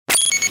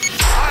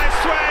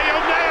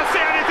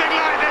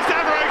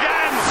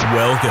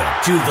Welcome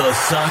to the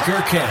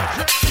Soccer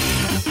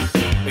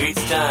C.A.P.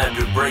 It's time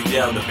to break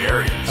down the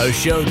barriers. A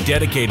show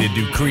dedicated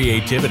to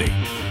creativity,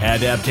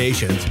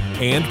 adaptations,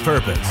 and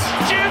purpose.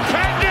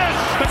 Stupendous!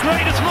 The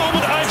greatest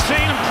moment I've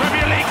seen in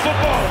Premier League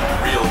football.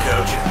 Real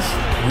coaches.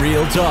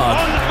 Real talk.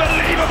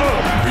 Unbelievable!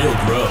 Real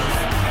growth.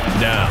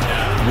 Now,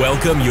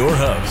 welcome your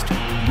host,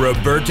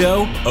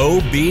 Roberto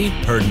O.B.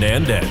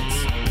 Hernandez.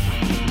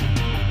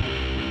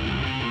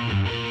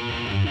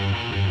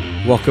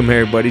 Welcome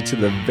everybody to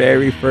the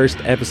very first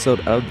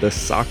episode of the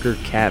Soccer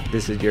C.A.P.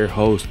 This is your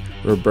host,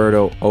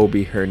 Roberto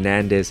O.B.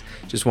 Hernandez.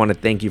 Just want to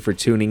thank you for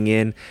tuning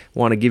in.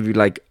 Want to give you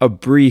like a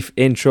brief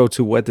intro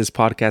to what this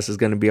podcast is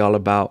going to be all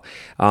about.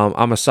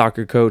 I'm a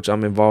soccer coach.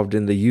 I'm involved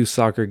in the youth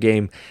soccer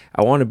game.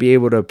 I want to be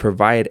able to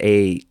provide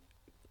a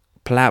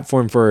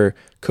platform for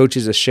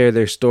coaches to share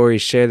their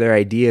stories, share their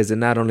ideas, and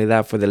not only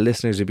that, for the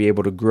listeners to be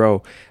able to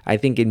grow. I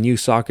think in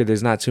youth soccer,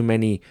 there's not too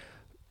many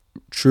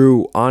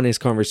true,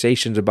 honest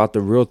conversations about the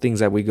real things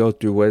that we go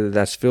through, whether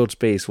that's field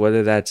space,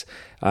 whether that's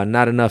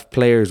not enough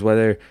players,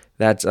 whether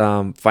that's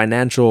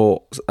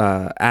financial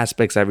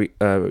aspects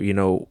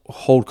that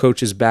hold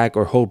coaches back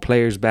or hold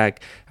players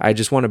back. I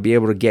just want to be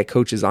able to get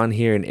coaches on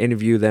here and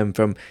interview them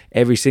from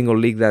every single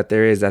league that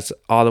there is. That's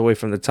all the way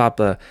from the top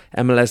of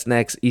MLS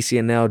Next,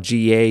 ECNL,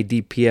 GA,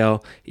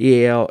 DPL,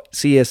 EAL,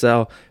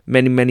 CSL,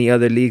 many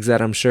other leagues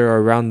that I'm sure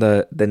are around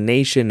the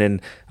nation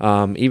and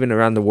even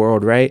around the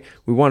world, right?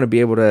 We want to be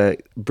able to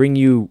bring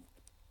you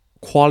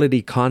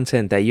quality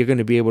content that you're going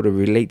to be able to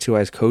relate to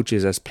as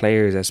coaches, as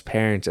players, as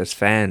parents, as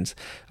fans,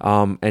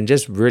 and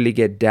just really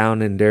get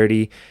down and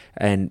dirty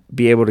and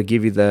be able to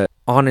give you the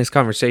honest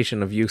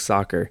conversation of youth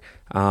soccer.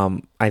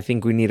 I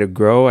think we need to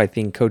grow. I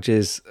think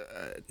coaches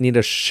need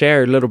to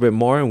share a little bit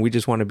more, and we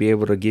just want to be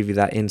able to give you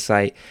that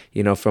insight,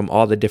 from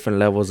all the different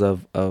levels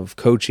of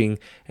coaching,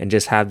 and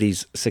just have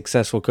these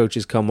successful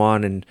coaches come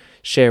on and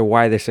share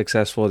why they're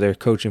successful, their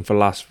coaching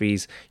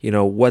philosophies,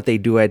 what they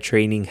do at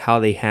training, how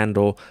they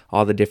handle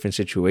all the different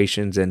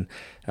situations, and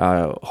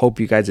hope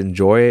you guys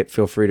enjoy it.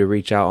 Feel free to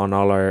reach out on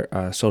all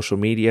our social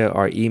media,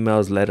 our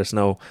emails. Let us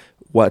know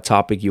what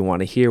topic you want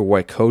to hear,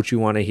 what coach you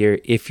want to hear,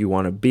 if you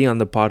want to be on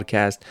the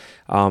podcast.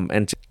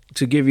 And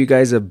to give you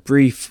guys a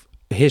brief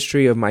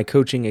history of my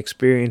coaching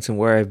experience and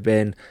where I've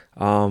been,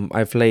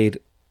 I played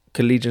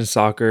collegiate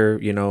soccer,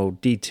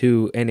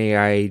 D2,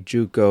 NAIA,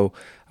 JUCO,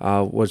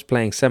 was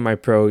playing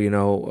semi-pro,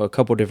 a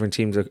couple different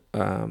teams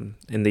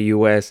in the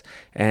U.S.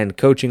 And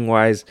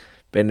coaching-wise,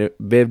 been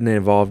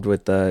involved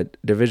with the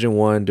Division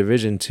 1,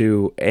 Division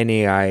 2,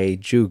 NAIA,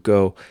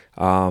 JUCO,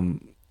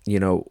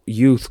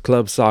 youth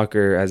club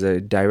soccer as a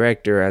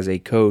director, as a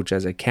coach,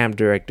 as a camp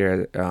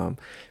director,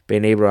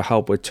 been able to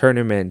help with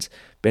tournaments,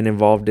 been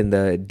involved in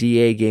the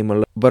DA game a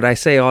lot. But I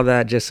say all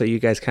that just so you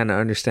guys kind of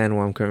understand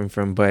where I'm coming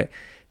from. But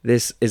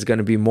this is going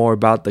to be more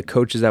about the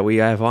coaches that we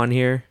have on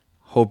here.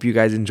 Hope you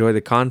guys enjoy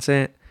the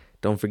content.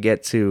 Don't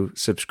forget to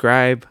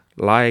subscribe,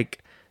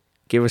 like,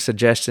 give us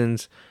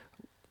suggestions.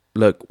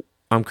 Look,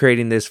 I'm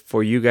creating this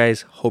for you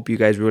guys. Hope you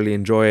guys really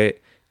enjoy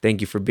it.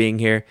 Thank you for being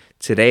here.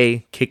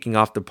 Today, kicking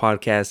off the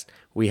podcast,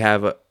 we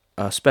have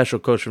a special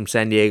coach from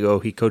San Diego.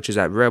 He coaches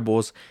at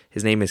Rebels.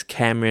 His name is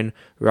Cameron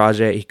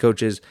Roget. He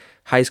coaches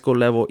high school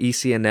level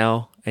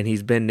ECNL, and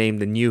he's been named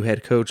the new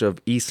head coach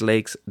of East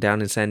Lakes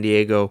down in San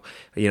Diego.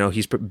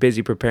 He's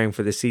busy preparing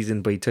for the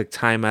season, but he took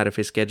time out of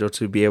his schedule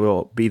to be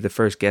able to be the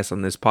first guest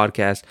on this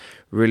podcast.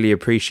 Really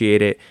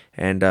appreciate it,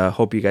 and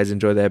hope you guys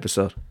enjoy the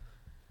episode.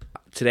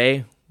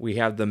 Today, we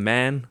have the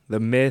man, the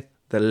myth,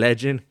 the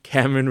legend,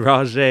 Cameron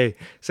Roget.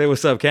 Say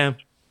what's up, Cam.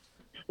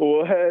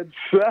 What's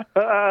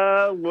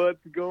up?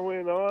 What's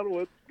going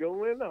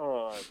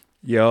on?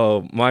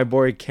 Yo, my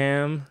boy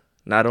Cam,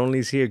 not only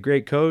is he a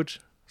great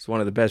coach, he's one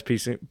of the best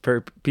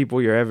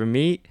people you'll ever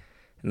meet.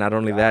 And not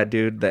only that,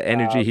 dude, the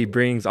energy he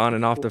brings on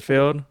and off the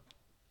field,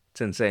 it's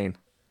insane.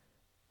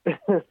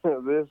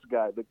 This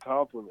guy, the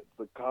compliments.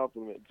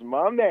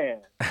 My man.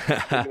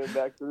 Taking it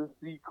back to the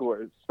C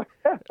course.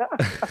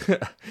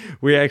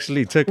 We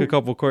actually took a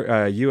couple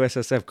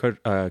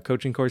USSF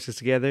coaching courses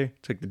together.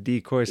 Took the D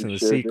course and the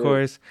C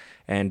course.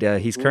 And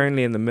he's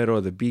currently in the middle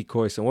of the B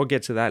course. And we'll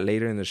get to that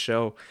later in the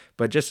show.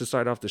 But just to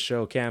start off the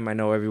show, Cam, I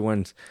know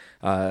everyone's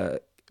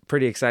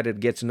pretty excited to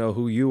get to know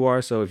who you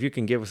are. So if you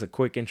can give us a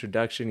quick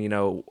introduction,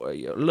 a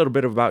little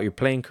bit about your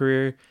playing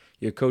career,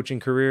 your coaching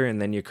career, and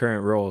then your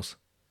current roles.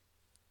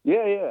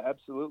 Yeah,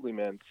 absolutely,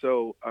 man.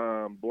 So,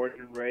 born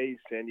and raised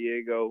San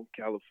Diego,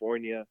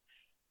 California.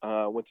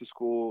 Went to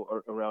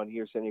school around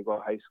here, San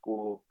Diego High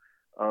School.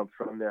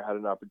 From there, had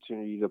an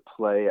opportunity to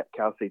play at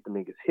Cal State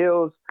Dominguez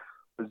Hills.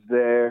 Was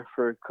there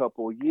for a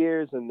couple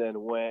years, and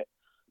then went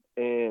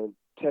and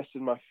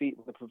tested my feet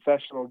in the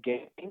professional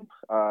game.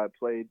 I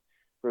played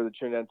for the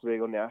Trinidad and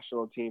Tobago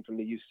national team from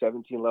the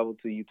U17 level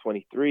to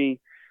U23.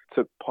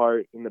 Took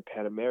part in the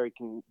Pan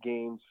American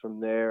Games. From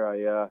there,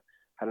 I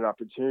had an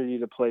opportunity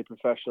to play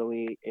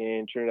professionally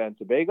in Trinidad and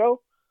Tobago.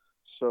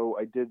 So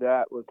I did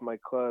that with my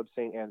club,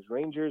 St. Anne's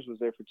Rangers, was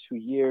there for 2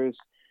 years.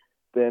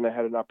 Then I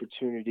had an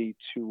opportunity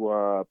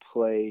to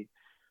play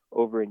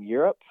over in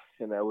Europe,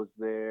 and I was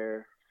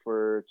there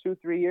for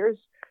 2-3 years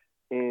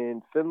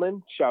in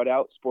Finland. Shout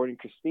out Sporting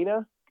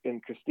Kristina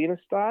in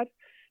Kristinastad.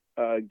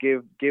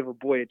 Gave a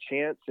boy a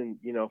chance, and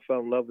fell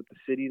in love with the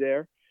city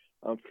there.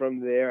 From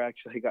there,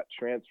 actually got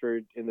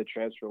transferred in the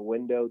transfer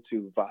window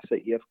to Vasa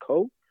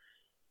IFK.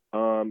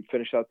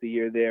 Finished out the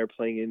year there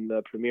playing in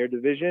the Premier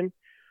Division,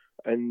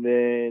 and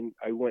then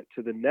I went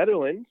to the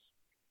Netherlands.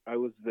 I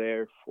was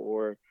there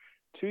for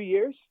 2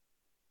 years,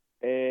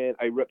 and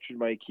I ruptured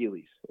my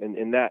Achilles,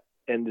 and that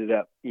ended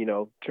up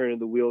turning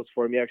the wheels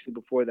for me. Actually,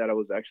 before that, I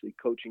was actually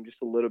coaching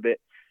just a little bit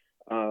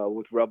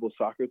with Rebel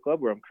Soccer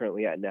Club, where I'm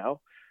currently at now.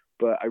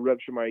 But I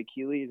ruptured my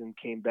Achilles and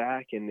came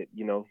back and,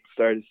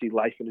 started to see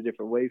life in a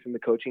different way from the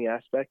coaching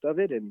aspect of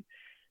it. And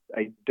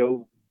I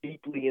dove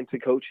deeply into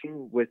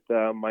coaching with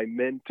my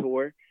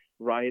mentor,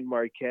 Ryan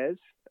Marquez,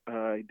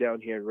 down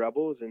here at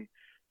Rebels. And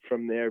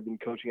from there, I've been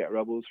coaching at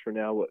Rebels for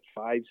now,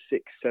 5,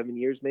 6, 7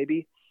 years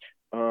maybe.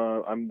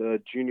 I'm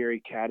the Junior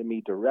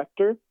Academy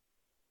Director.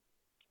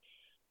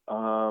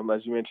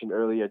 As you mentioned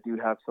earlier, I do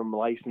have some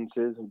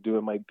licenses. I'm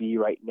doing my B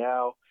right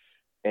now.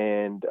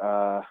 And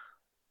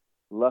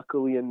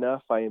luckily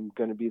enough, I am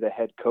going to be the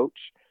head coach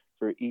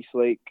for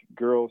Eastlake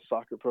girls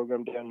soccer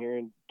program down here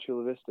in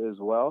Chula Vista as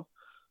well.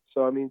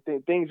 So, I mean,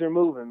 things are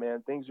moving,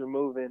 man. Things are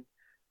moving.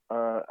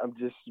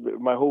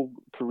 My whole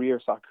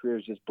soccer career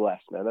is just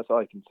blessed, man. That's all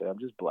I can say. I'm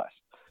just blessed.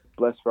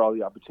 Blessed for all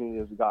the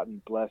opportunities I've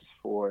gotten. Blessed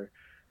for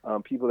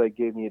people that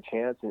gave me a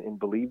chance and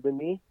believed in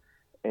me.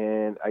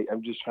 And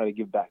I'm just trying to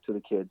give back to the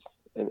kids.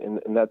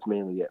 And that's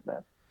mainly it,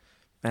 man.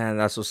 Man,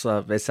 that's what's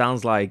up. It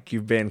sounds like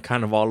you've been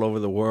kind of all over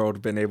the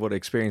world, been able to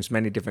experience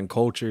many different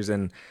cultures,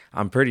 and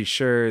I'm pretty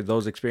sure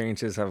those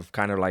experiences have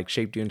kind of like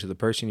shaped you into the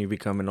person you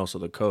become and also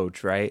the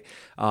coach, right?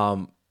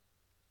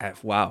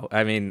 Wow.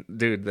 I mean,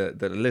 dude,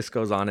 the list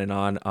goes on and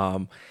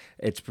on.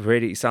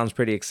 Sounds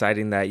pretty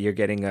exciting that you're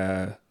getting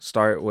a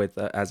start with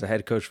as a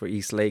head coach for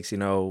East Lakes,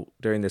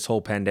 during this whole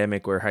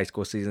pandemic where high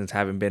school seasons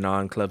haven't been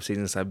on, club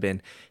seasons have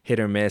been hit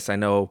or miss. I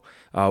know,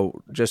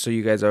 just so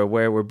you guys are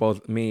aware,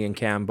 me and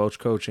Cam both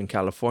coach in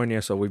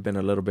California. So we've been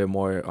a little bit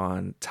more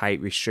on tight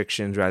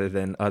restrictions rather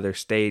than other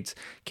states.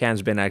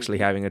 Cam's been actually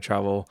having a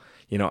travel,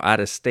 out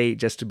of state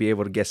just to be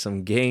able to get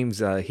some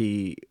games.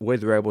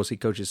 With Rebels, he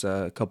coaches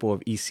a couple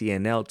of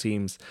ECNL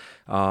teams,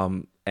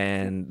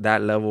 and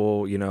that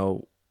level,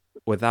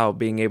 without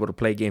being able to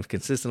play games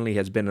consistently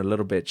has been a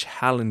little bit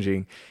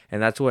challenging.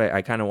 And that's what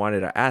I kind of wanted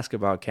to ask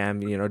about, Cam.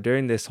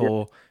 During this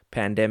whole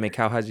pandemic,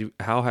 how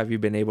have you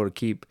been able to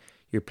keep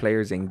your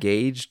players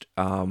engaged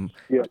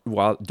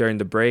while during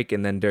the break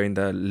and then during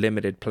the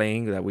limited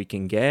playing that we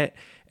can get?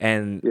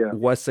 And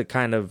what's the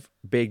kind of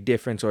big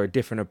difference or a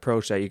different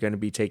approach that you're going to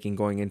be taking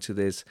going into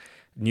this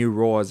new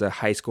role as a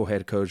high school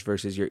head coach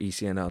versus your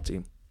ECNL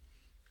team?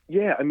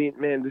 Yeah, I mean,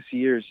 man, this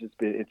year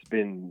it's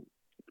been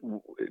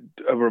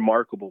a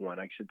remarkable one,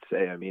 I should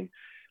say. I mean,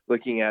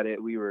 looking at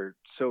it, we were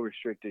so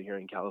restricted here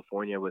in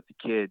California with the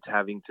kids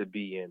having to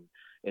be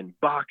in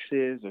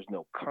boxes. There's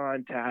no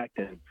contact.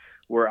 And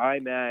where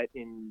I'm at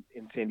in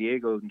San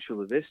Diego, in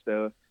Chula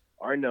Vista,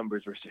 our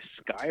numbers were just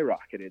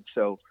skyrocketed.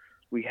 So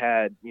we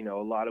had, a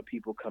lot of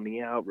people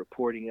coming out,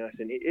 reporting us.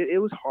 And it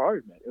was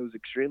hard, man. It was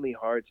extremely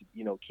hard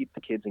to, keep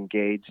the kids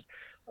engaged.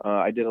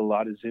 I did a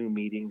lot of Zoom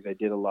meetings. I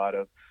did a lot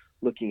of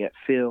looking at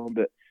film.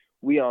 But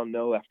we all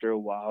know after a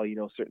while,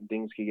 certain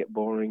things can get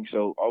boring.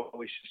 So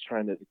always just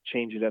trying to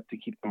change it up to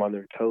keep them on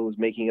their toes,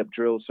 making up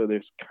drills so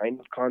there's kind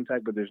of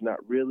contact, but there's not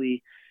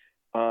really.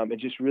 And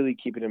just really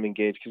keeping them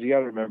engaged. Because you got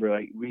to remember,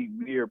 like,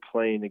 we are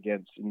playing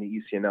against, in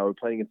the ECNL, we're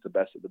playing against the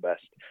best of the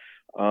best.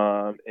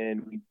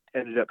 And we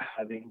ended up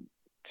having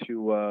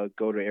to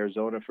go to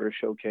Arizona for a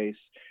showcase,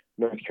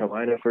 North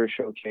Carolina for a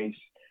showcase.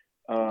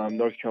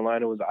 North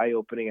Carolina was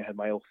eye-opening. I had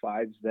my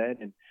 05s then,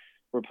 and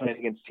we're playing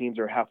against teams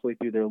that are halfway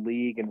through their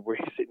league, and we're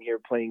sitting here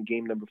playing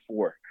game number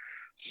 4.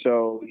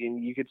 So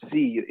you could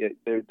see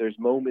there's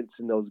moments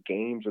in those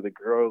games where the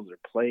girls are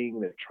playing,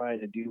 they're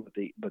trying to do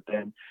but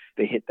then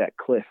they hit that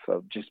cliff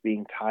of just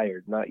being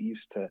tired, not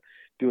used to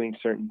doing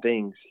certain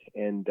things.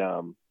 And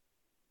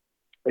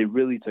it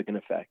really took an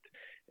effect.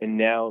 And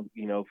now,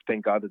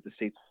 thank God that the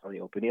state's finally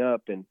opening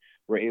up and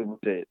we're able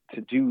to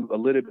do a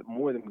little bit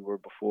more than we were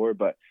before.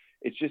 But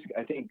it's just,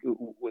 I think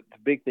what the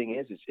big thing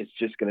is it's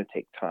just going to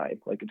take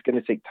time. Like, it's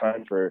going to take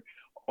time for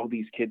all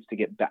these kids to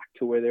get back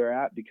to where they're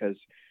at, because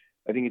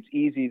I think it's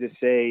easy to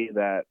say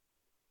that,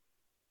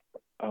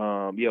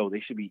 they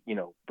should be,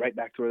 right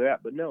back to where they're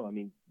at. But no, I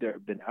mean, they've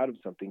been out of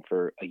something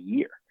for a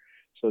year.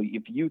 So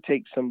if you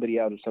take somebody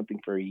out of something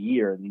for a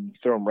year and you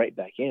throw them right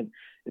back in,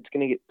 it's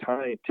going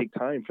to take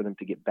time for them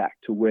to get back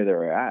to where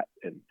they're at.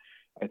 And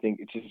I think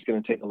it's just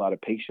going to take a lot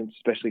of patience,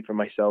 especially for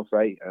myself,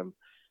 right? I'm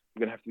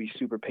going to have to be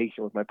super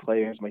patient with my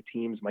players, my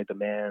teams, my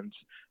demands,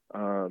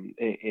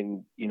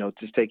 and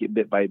just take it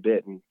bit by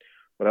bit. And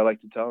what I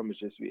like to tell them is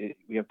just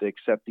we have to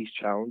accept these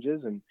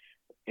challenges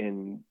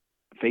and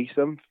face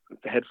them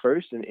head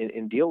first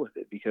and deal with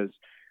it, because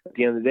at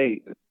the end of the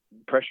day,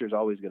 pressure is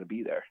always going to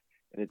be there,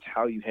 and it's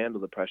how you handle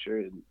the pressure,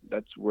 and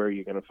that's where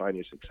you're going to find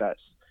your success.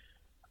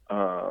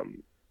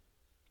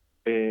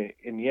 And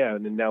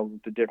then now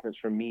the difference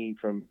from me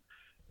from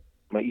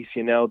my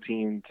ECNL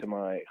team to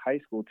my high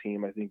school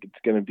team, I think it's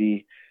going to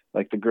be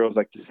like the girls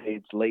like to say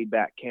it's laid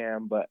back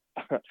Cam, but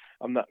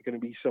I'm not going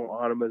to be so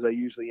on them as I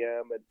usually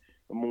am, and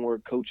I'm more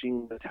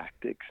coaching the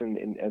tactics,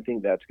 and I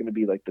think that's going to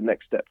be like the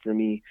next step for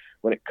me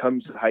when it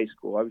comes to high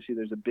school. Obviously,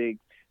 there's a big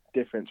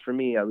difference for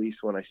me, at least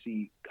when I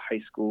see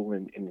high school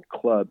and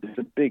club. There's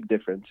a big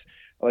difference.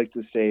 I like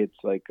to say it's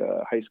like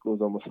high school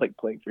is almost like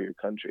playing for your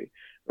country,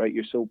 right?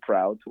 You're so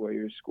proud to wear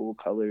your school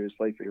colors,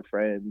 play for your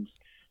friends.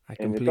 I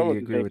And it's completely almost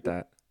the agree same with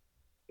that.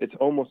 It's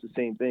almost the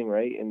same thing,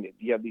 right? And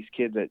you have these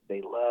kids that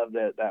they love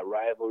that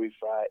rivalry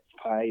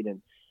fight,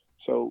 and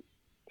so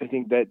I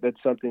think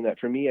that's something that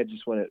for me, I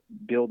just want to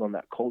build on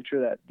that culture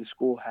that the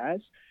school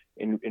has,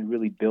 and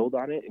really build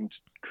on it and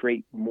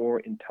create more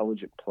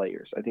intelligent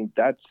players. I think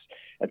that's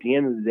at the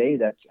end of the day,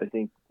 that's I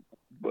think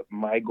what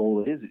my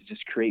goal is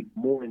just create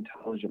more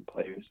intelligent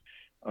players,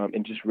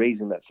 and just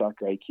raising that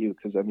soccer IQ,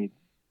 because I mean,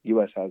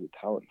 U.S. has a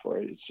talent for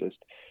it. It's just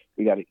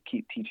we got to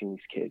keep teaching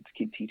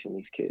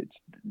these kids.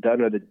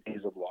 Done are the days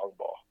of long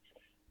ball.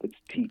 Let's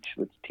teach,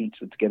 let's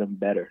get them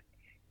better.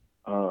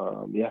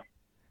 Yeah.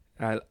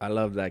 I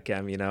love that,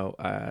 Cam.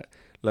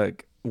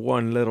 Look,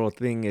 one little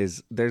thing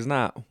is there's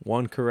not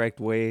one correct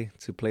way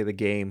to play the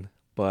game,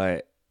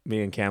 but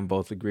me and Cam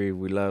both agree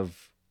we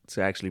love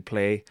to actually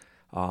play,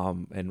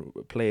 and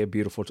play a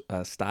beautiful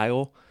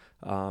style.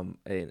 And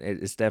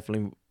it's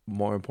definitely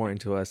more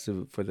important to us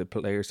for the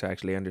players to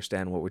actually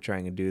understand what we're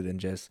trying to do than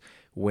just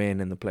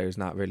win and the players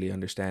not really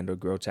understand or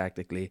grow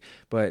tactically.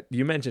 But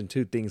you mentioned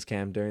two things,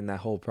 Cam, during that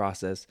whole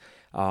process.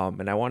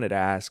 And I wanted to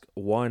ask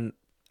one,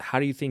 how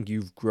do you think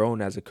you've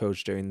grown as a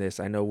coach during this?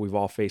 I know we've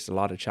all faced a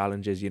lot of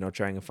challenges,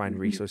 trying to find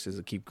resources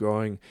to keep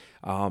growing.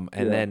 And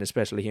then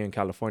especially here in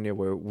California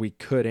where we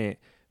couldn't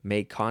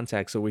make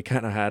contact. So we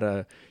kind of had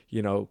to,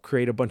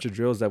 create a bunch of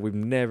drills that we've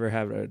never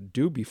had to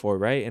do before,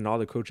 right? And all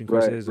the coaching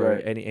courses or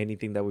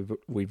anything that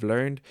we've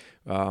learned,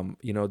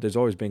 there's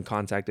always been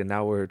contact, and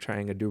now we're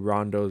trying to do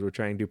rondos, we're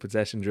trying to do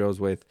possession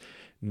drills with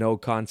no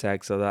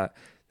contact. So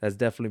that's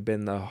definitely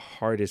been the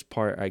hardest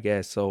part, I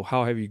guess. So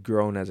how have you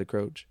grown as a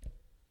coach?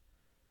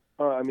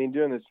 I mean,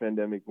 during this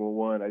pandemic, well,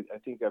 one, I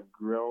think I've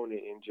grown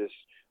in just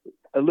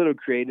a little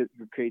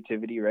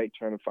creativity, right?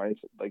 Trying to find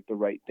like the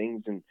right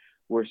things and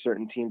where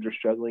certain teams are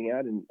struggling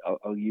at. And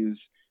I'll use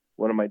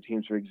one of my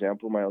teams, for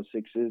example, my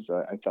 06s.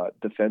 I thought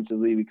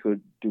defensively we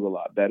could do a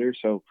lot better.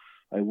 So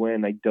I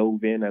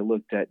dove in, I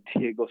looked at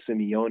Diego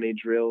Simeone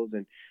drills,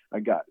 and I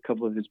got a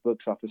couple of his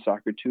books off of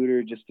Soccer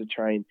Tutor just to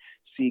try and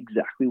see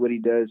exactly what he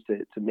does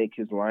to make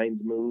his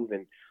lines move.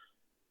 And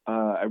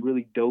I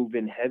really dove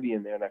in heavy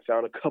in there, and I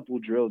found a couple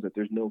drills that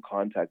there's no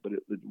contact, but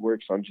it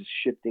works on just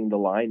shifting the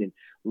line and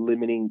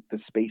limiting the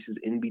spaces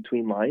in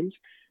between lines.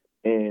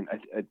 And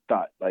I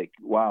thought, like,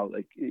 wow,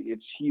 like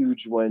it's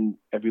huge when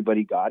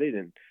everybody got it.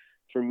 And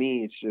for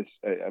me, it's just,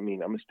 I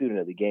mean, I'm a student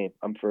of the game.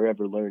 I'm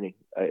forever learning.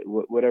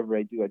 Whatever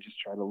I do, I just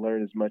try to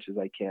learn as much as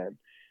I can,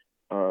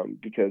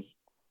 because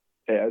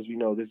as we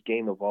know, this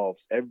game evolves.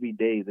 Every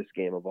day this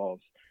game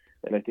evolves.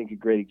 And I think a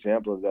great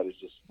example of that is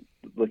just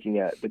looking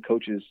at the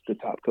coaches, the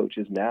top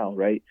coaches now,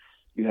 right?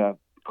 You have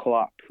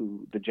Klopp,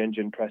 who the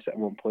Gen press at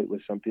one point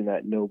was something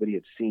that nobody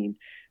had seen,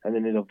 and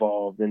then it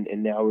evolved, and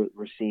now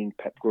we're seeing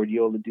Pep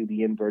Guardiola do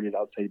the inverted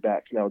outside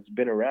backs. Now it's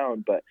been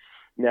around, but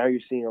now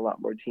you're seeing a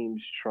lot more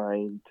teams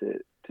trying to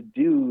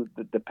do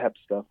the Pep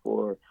stuff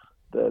or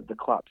the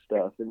Klopp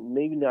stuff, and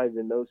maybe not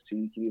even those two.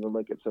 You can even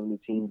look at some of the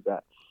teams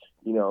that,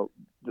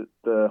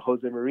 the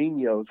Jose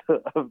Mourinho's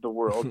of the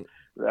world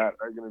that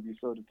are going to be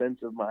so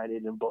defensive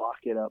minded and block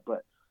it up.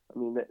 But I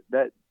mean,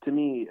 that to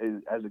me,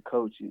 as a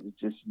coach, it's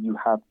just, you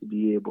have to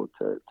be able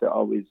to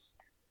always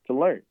to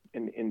learn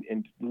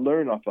and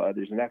learn off of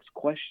others and ask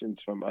questions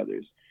from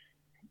others.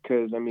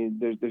 Because I mean,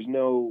 there's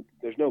no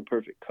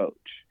perfect coach,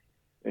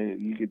 and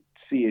you could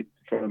see it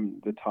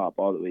from the top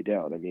all the way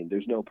down. I mean,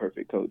 there's no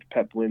perfect coach.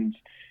 Pep wins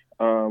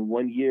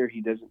 1 year, he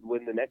doesn't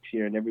win the next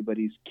year, and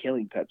everybody's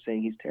killing Pep,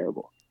 saying he's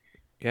terrible.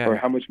 Yeah. Or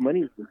how much money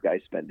is this guy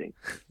spending?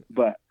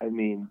 But I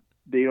mean,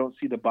 they don't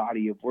see the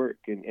body of work,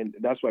 and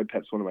that's why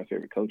Pep's one of my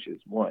favorite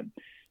coaches. One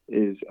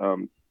is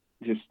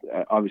just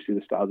obviously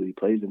the style that he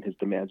plays and his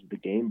demands of the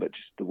game, but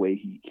just the way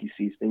he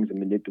sees things and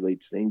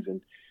manipulates things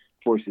and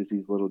forces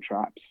these little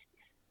traps.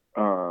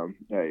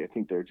 I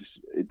think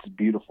it's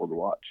beautiful to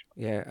watch.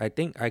 Yeah, I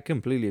think I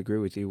completely agree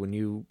with you when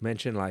you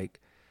mention like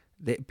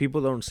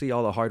people don't see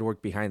all the hard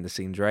work behind the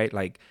scenes, right?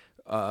 Like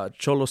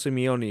Cholo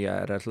Simeone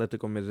at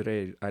Atletico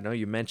Madrid. I know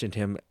you mentioned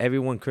him.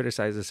 Everyone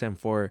criticizes him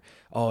for,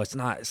 it's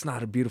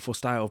not a beautiful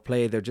style of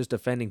play. They're just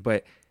defending.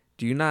 But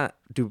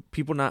do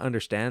people not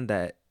understand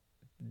that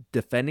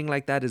defending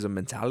like that is a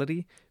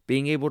mentality?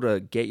 Being able to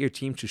get your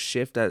team to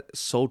shift that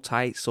so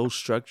tight, so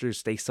structured,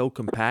 stay so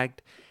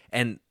compact,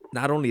 and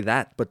not only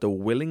that, but the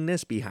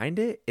willingness behind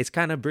it. It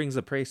kind of brings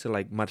the praise to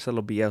like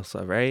Marcelo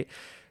Bielsa, right?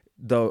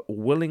 The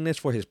willingness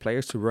for his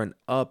players to run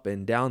up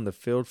and down the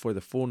field for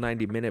the full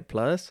 90-minute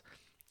plus,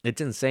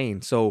 it's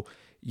insane. So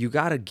you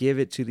got to give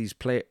it to these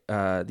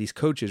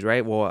coaches,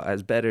 right? Well,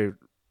 as better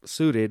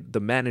suited the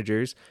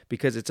managers,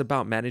 because it's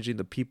about managing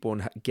the people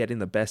and getting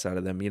the best out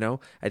of them.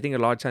 I think a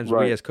lot of times we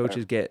Right. as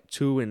coaches get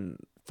too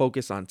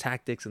focused on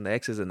tactics and the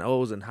X's and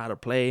O's and how to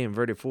play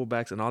inverted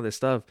fullbacks and all this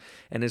stuff.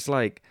 And it's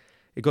like,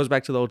 it goes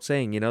back to the old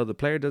saying, the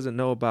player doesn't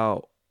know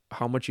about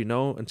how much you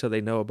know until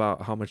they know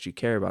about how much you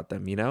care about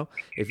them.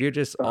 If you're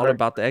just all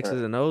about the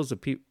X's and O's,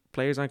 the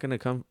players aren't going to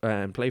come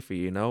and play for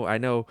you. I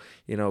know,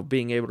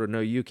 being able to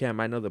know you, Cam,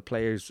 I know the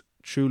players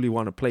truly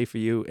want to play for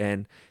you,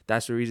 and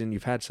that's the reason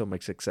you've had so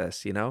much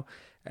success.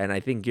 And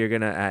I think you're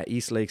going to, at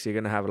East Lakes, you're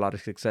going to have a lot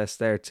of success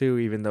there too,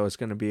 even though it's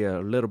going to be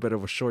a little bit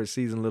of a short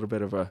season, a little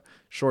bit of a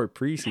short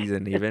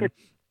preseason even.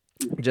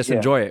 Just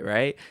enjoy it,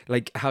 right?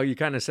 Like how you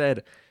kind of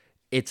said,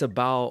 it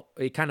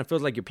kind of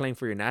feels like you're playing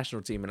for your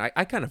national team. And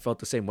I kind of felt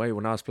the same way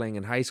when I was playing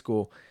in high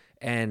school.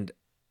 And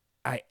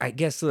I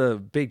guess the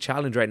big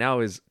challenge right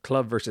now is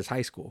club versus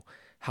high school.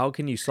 How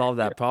can you solve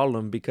that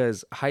problem?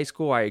 Because high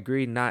school, I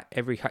agree, not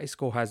every high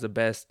school has the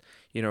best,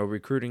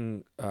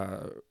 recruiting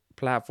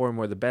platform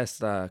or the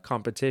best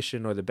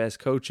competition or the best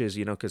coaches,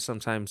 because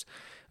sometimes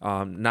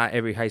not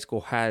every high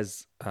school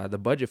has the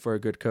budget for a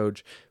good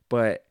coach.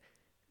 But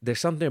there's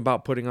something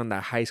about putting on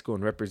that high school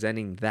and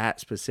representing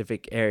that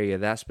specific area,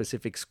 that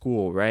specific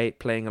school, right?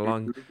 Playing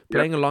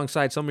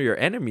alongside some of your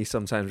enemies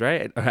sometimes,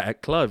 right?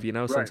 At club,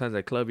 sometimes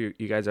at club,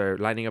 you guys are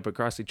lining up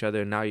across each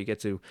other, and now you get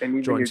to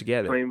join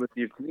together. Playing with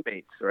your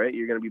teammates, right?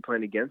 You're going to be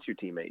playing against your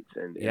teammates,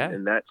 and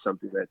that's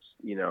something that's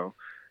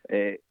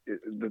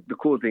the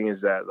cool thing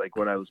is that, like,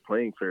 when I was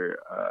playing for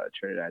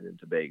Trinidad and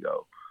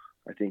Tobago,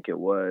 I think it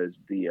was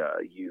the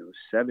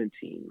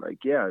U17,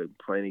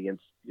 playing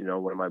against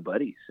one of my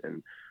buddies.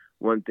 And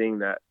one thing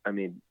that,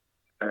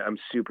 I'm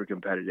super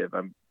competitive.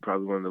 I'm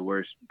probably one of the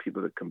worst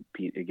people to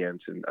compete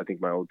against, and I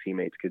think my old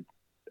teammates could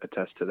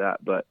attest to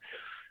that. But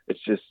it's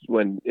just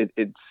when it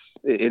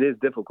is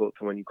difficult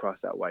when you cross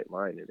that white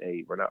line and,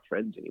 hey, we're not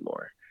friends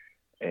anymore.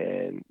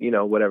 And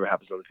whatever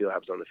happens on the field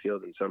happens on the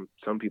field. And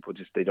some people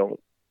just, they don't.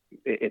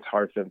 It's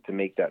hard for them to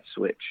make that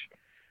switch.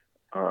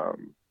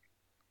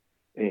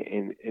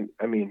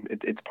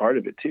 It's part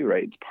of it too,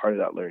 right? It's part of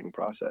that learning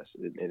process.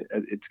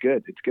 It's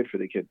good. It's good for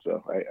the kids,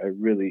 though. I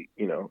really,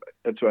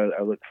 that's why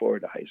I look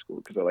forward to high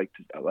school, because I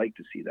like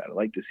to see that. I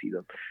like to see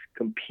them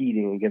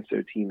competing against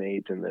their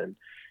teammates, and then,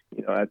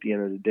 at the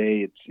end of the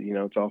day,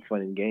 it's all fun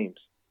and games.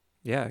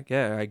 Yeah,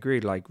 I agree.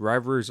 Like,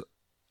 rivalries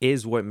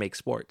is what makes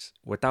sports.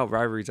 Without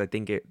rivalries, I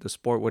think the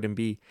sport wouldn't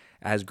be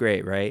as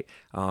great, right?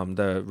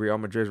 The Real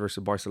Madrid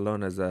versus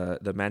Barcelona's,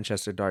 the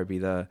Manchester Derby,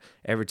 the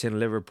Everton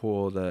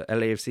Liverpool, the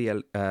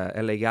LAFC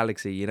LA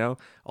Galaxy,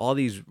 all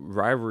these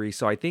rivalries.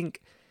 So I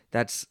think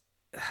that's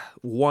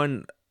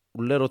one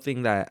little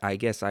thing that I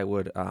guess I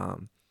would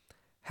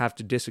have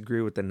to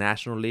disagree with the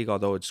National League,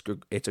 although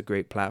it's a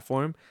great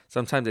platform.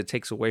 Sometimes it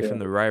takes away from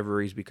the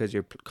rivalries because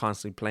you're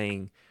constantly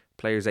playing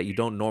players that you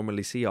don't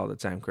normally see all the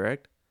time,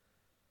 correct?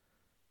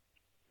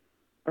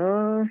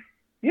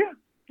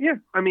 Yeah.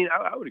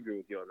 I would agree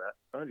with you on that,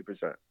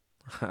 100%.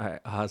 All right,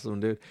 awesome,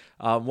 dude.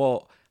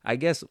 Well, I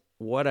guess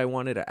what I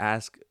wanted to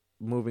ask,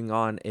 moving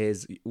on,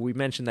 is we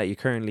mentioned that you're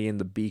currently in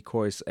the B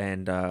course,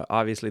 and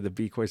obviously the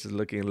B course is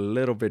looking a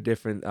little bit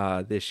different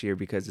this year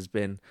because it's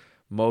been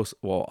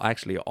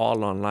actually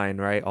all online,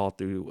 right? All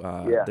through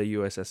the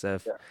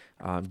USSF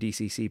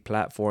DCC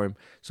platform.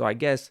 So I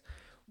guess,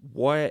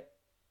 what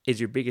is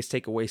your biggest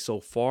takeaway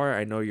so far?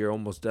 I know you're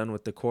almost done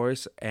with the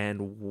course,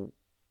 and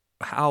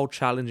how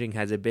challenging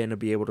has it been to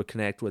be able to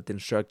connect with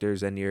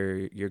instructors and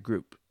your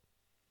group?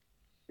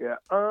 Yeah.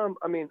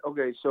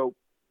 Okay. So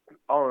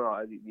all in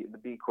all, the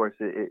B course,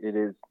 it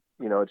is,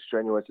 it's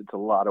strenuous. It's a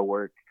lot of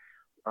work.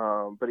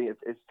 But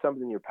it's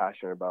something you're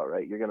passionate about,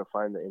 right? You're going to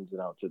find the ins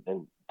and outs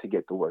and to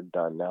get the work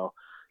done. Now,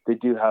 they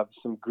do have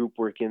some group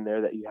work in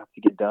there that you have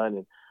to get done.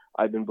 And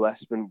I've been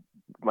blessed.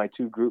 My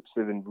two groups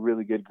have been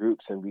really good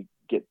groups, and we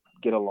get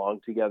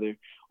along together.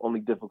 Only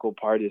difficult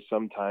part is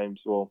sometimes,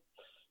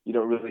 you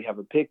don't really have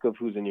a pick of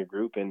who's in your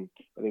group. And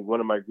I think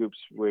one of my groups,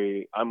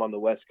 where I'm on the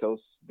West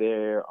Coast,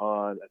 they're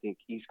on, I think,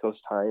 East Coast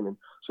time. And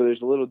so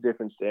there's a little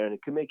difference there, and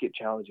it can make it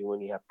challenging when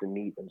you have to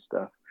meet and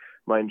stuff.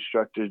 My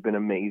instructor's been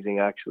amazing,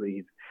 actually.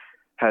 He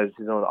has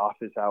his own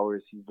office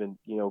hours. He's been,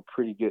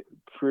 pretty good,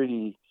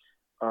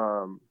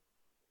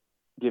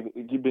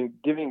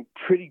 giving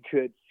pretty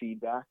good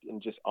feedback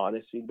and just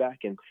honest feedback.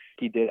 And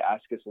he did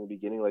ask us in the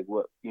beginning, like,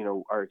 what,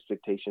 our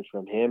expectations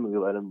from him. We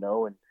let him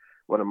know. And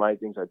one of my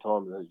things I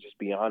told him was, just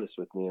be honest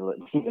with me and let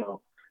me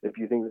know. If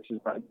you think this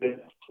is not good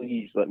enough,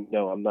 please let me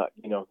know. I'm not,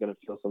 going to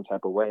feel some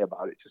type of way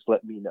about it. Just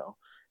let me know.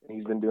 And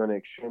he's been doing an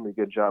extremely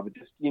good job of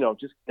just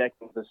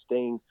connecting with us,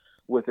 staying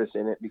with us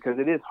in it, because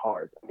it is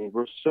hard.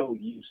 We're so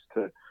used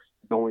to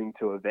going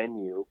to a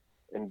venue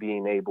and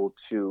being able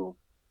to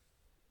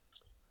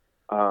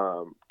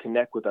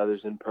connect with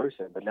others in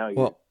person, but now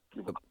you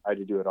try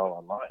to do it all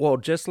online. Well,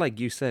 just like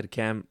you said,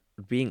 Cam,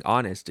 being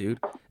honest, dude,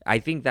 I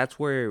think that's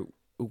where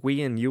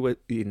we in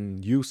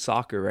youth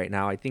soccer right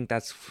now, I think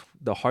that's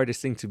the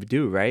hardest thing to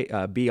do, right?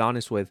 Be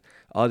honest with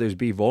others,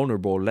 be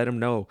vulnerable, let them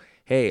know,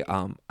 hey,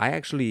 I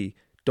actually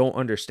don't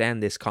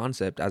understand this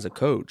concept as a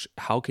coach.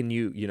 How can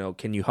you,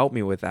 can you help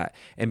me with that?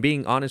 And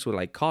being honest with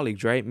like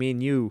colleagues, right? Me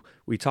and you,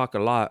 we talk a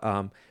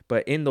lot.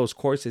 But in those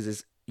courses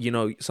is,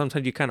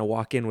 sometimes you kind of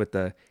walk in with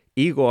the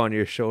ego on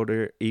your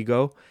shoulder,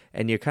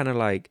 and you're kind of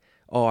like,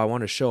 oh, I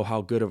want to show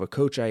how good of a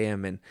coach I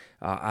am. And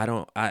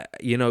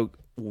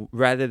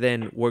rather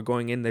than we're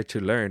going in there to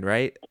learn,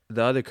 right?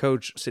 The other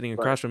coach sitting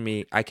across from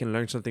me, I can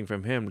learn something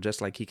from him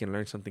just like he can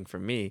learn something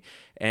from me.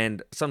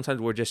 And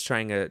sometimes we're just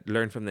trying to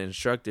learn from the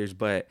instructors,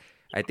 but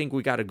I think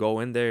we got to go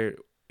in there,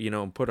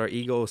 and put our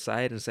ego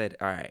aside and said,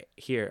 all right,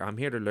 I'm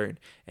here to learn,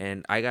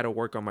 and I got to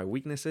work on my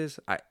weaknesses.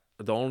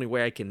 The only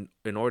way I can,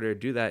 in order to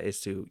do that,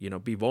 is to,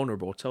 be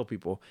vulnerable, tell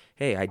people,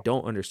 hey, I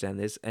don't understand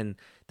this. And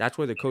that's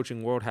where the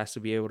coaching world has to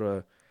be able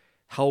to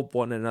help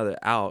one another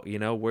out.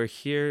 We're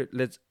here.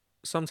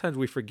 Sometimes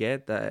we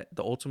forget that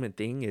the ultimate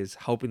thing is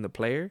helping the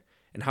player.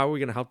 And how are we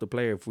going to help the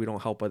player if we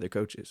don't help other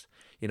coaches?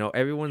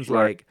 Everyone's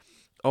like,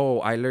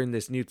 oh, I learned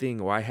this new thing,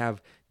 or I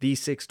have these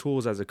 6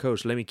 tools as a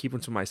coach. Let me keep them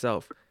to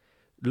myself.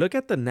 Look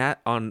at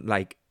on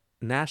like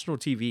national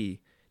TV,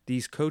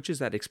 these coaches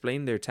that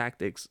explain their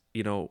tactics,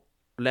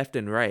 left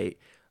and right,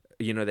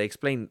 they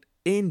explain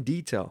in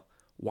detail.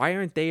 Why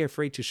aren't they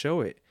afraid to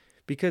show it?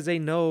 Because they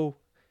know,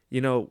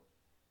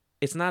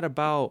 it's not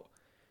about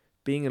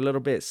being a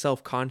little bit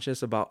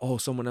self-conscious about, oh,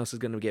 someone else is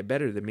going to get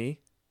better than me.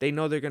 They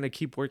know they're going to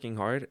keep working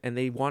hard and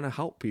they want to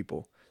help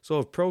people. So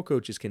if pro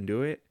coaches can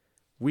do it,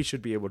 we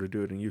should be able to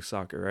do it in youth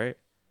soccer, right?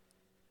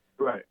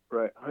 Right,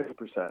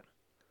 100%.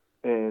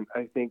 And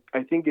I think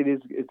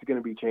it's going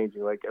to be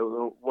changing. Like,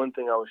 one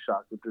thing I was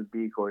shocked with this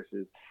B course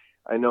is,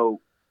 I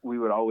know we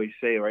would always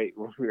say, right,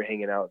 when we were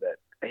hanging out, that,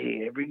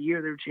 hey, every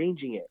year they're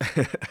changing it.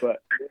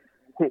 But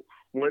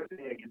one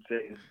thing I can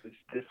say is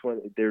this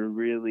one, they're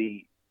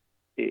really,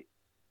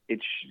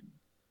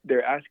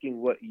 they're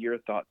asking what your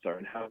thoughts are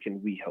and how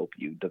can we help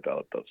you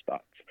develop those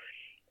thoughts.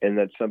 And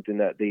that's something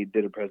that they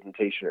did a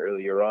presentation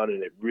earlier on,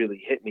 and it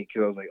really hit me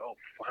because I was like, oh,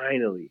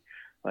 finally,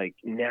 like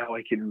now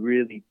I can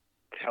really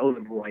tell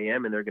them who I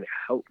am, and they're going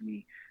to help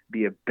me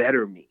be a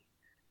better me.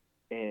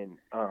 And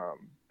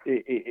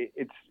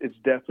it's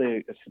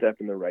definitely a step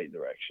in the right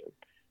direction.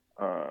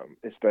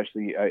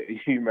 Especially,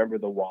 you remember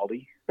the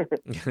Wally?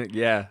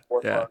 Yeah.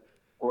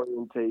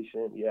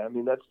 Orientation. Yeah, I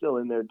mean, that's still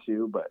in there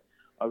too, but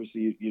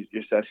obviously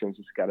your sessions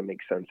just got to make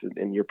sense,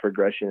 and your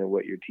progression and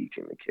what you're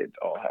teaching the kids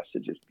all has to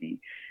just be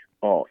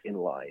all in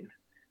line.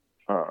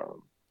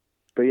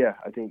 But yeah,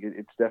 I think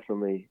it's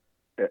definitely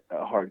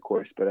a hard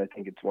course, but I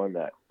think it's one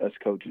that us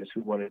coaches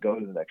who want to go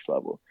to the next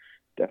level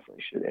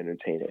definitely should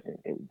entertain it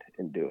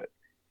and do it.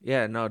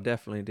 Yeah, no,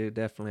 definitely, dude.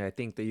 Definitely. I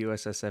think the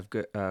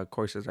USSF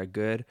courses are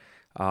good.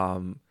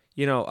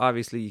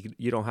 Obviously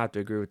you don't have to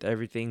agree with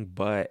everything,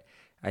 but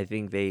I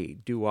think they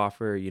do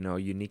offer,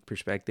 unique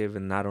perspective.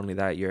 And not only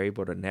that, you're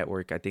able to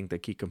network. I think the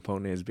key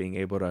component is being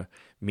able to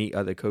meet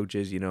other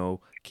coaches,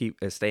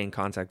 stay in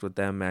contact with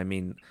them. I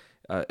mean,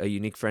 a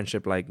unique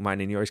friendship like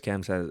mine and yours,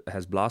 Camps,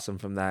 has blossomed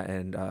from that.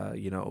 And,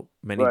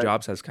 many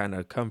jobs has kind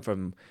of come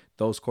from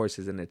those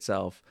courses in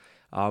itself.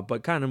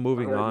 But kind of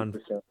moving 100%.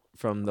 On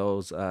from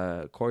those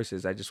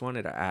courses, I just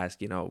wanted to ask,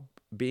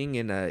 being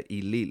in a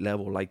elite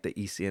level like the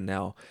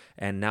ECNL,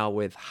 and now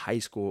with high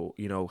school,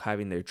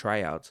 having their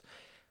tryouts,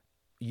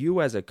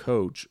 you as a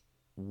coach,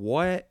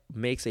 what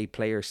makes a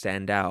player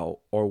stand out,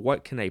 or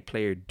what can a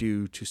player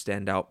do to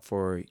stand out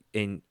to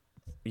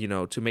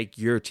make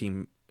your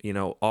team,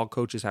 all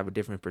coaches have a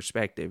different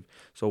perspective.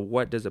 So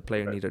what does a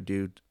player need to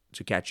do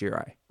to catch your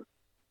eye?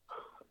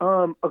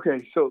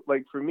 Okay, so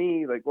like for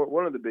me, like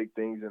one of the big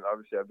things, and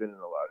obviously I've been in a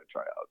lot of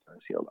tryouts, and I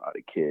see a lot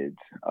of kids,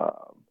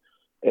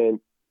 and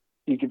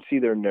you can see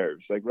their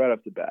nerves, like right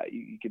off the bat.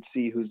 You can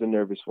see who's the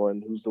nervous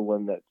one, who's the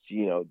one that's,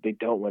 they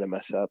don't want to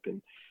mess up.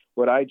 And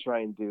what I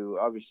try and do,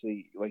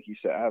 obviously, like you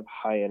said, I have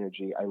high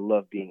energy. I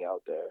love being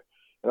out there.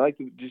 And I like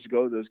to just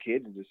go to those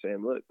kids and just say,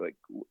 look, like,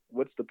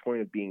 what's the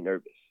point of being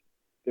nervous?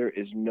 There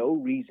is no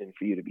reason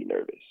for you to be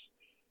nervous.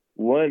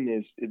 One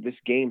is, this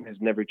game has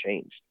never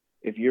changed.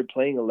 If you're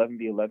playing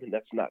 11v11,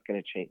 that's not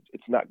going to change.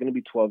 It's not going to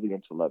be 12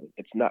 against 11.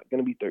 It's not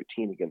going to be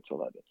 13 against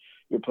 11.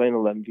 You're playing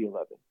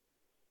 11v11.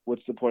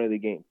 What's the point of the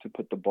game? To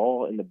put the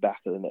ball in the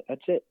back of the net.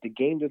 That's it. The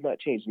game does not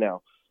change.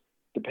 Now,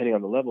 depending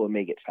on the level, it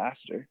may get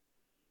faster.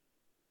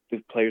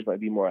 The players might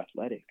be more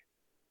athletic.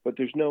 But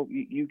there's no,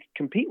 you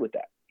compete with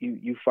that.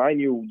 You find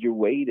your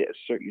way to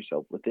assert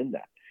yourself within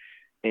that.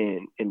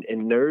 And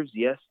nerves,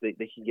 yes, they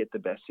can get the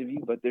best of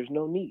you, but there's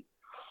no need.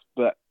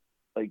 But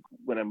like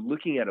when I'm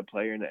looking at a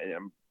player and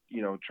I'm,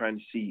 trying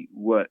to see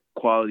what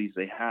qualities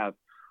they have,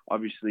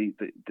 obviously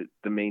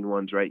the main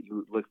ones, right?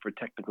 You look for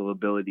technical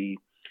ability,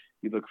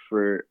 you look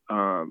for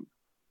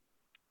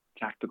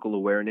tactical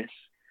awareness,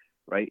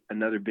 right?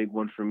 Another big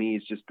one for me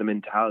is just the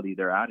mentality,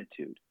 their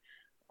attitude.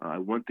 I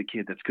want the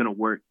kid that's going to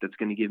work, that's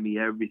going to give me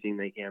everything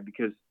they can,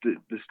 because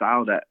the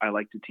style that I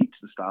like to teach,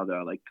 the style that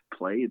I like to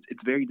play,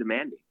 it's very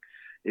demanding.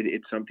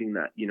 It's something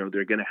that,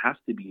 they're going to have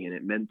to be in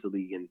it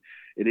mentally. And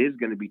it is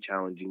going to be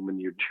challenging when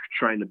you're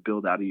trying to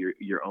build out of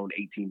your own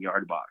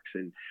 18-yard box.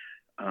 And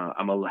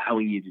I'm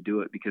allowing you to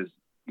do it because,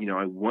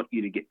 I want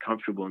you to get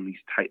comfortable in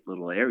these tight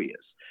little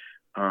areas.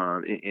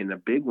 And a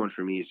big one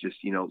for me is just,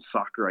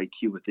 soccer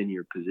IQ within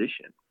your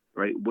position,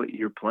 right?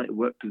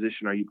 What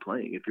position are you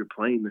playing? If you're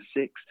playing the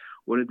 6,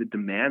 what are the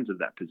demands of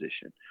that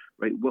position,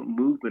 right? What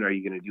movement are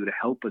you going to do to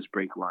help us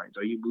break lines?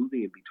 Are you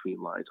moving in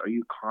between lines? Are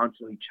you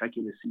constantly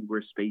checking to see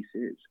where space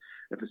is?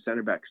 If a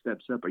center back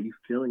steps up, are you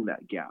filling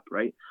that gap,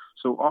 right?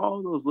 So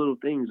all those little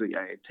things that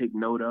I take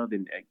note of,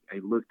 and I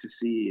look to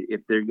see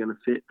if they're going to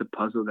fit the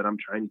puzzle that I'm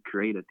trying to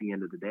create at the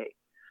end of the day.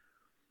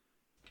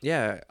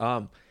 Yeah.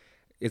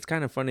 It's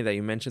kind of funny that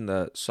you mentioned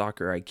the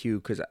soccer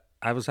IQ, because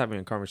I was having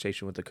a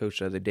conversation with the coach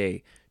the other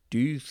day. Do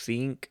you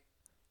think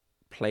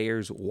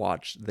players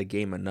watch the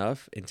game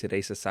enough in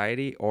today's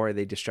society, or are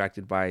they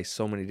distracted by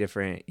so many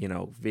different,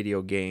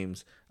 video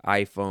games,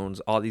 iPhones,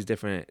 all these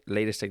different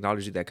latest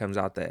technology that comes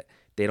out, that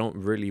they don't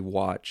really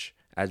watch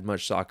as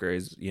much soccer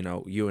as,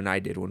 you and I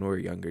did when we were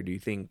younger? Do you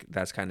think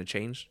that's kind of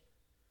changed?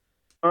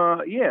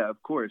 Yeah,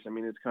 of course. I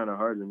mean, it's kind of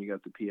hard when you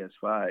got the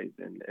PS5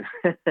 and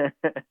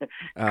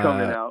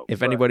coming out.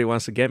 If anybody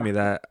wants to get me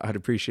that, I'd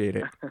appreciate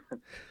it.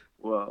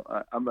 Well,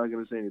 I'm not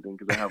going to say anything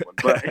because I have one,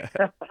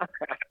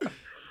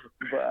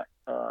 but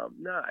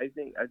no, I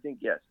think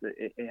yes,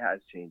 it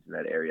has changed in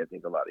that area. I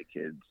think a lot of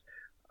kids,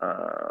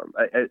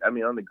 I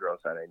mean, on the girl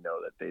side, I know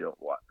that they don't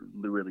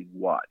really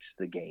watch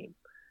the game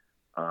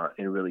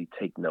and really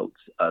take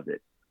notes of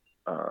it,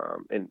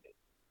 and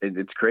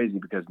it's crazy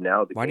because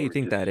now why do you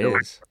think that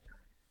is?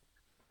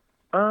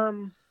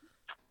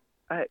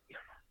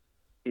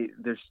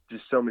 There's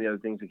just so many other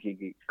things that you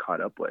get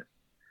caught up with.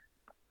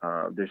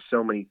 There's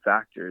so many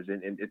factors,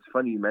 and it's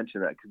funny you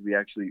mention that, because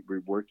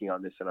we're working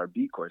on this in our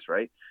B course,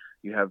 right?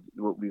 You have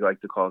what we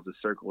like to call the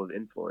circle of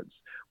influence.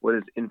 What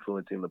is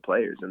influencing the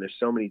players? And there's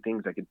so many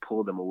things that could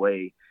pull them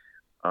away.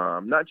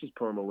 Not just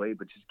pull them away,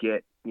 but just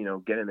get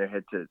in their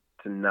head to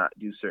not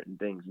do certain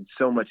things. It's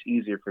so much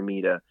easier for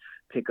me to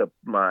pick up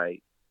my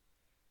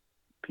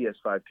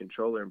PS5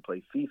 controller and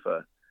play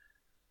FIFA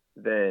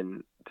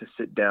than to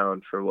sit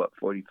down for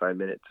 45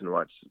 minutes and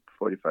watch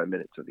 45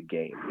 minutes of the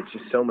game. It's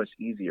just so much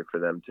easier for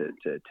them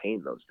to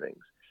attain those things.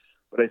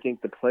 But I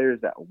think the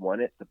players that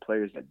want it, the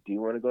players that do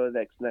want to go to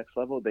the next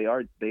level, they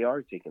are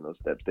taking those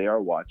steps. They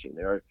are watching.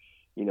 They are,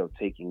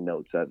 taking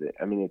notes of it.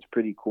 I mean, it's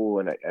pretty cool,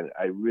 and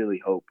I really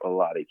hope a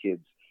lot of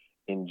kids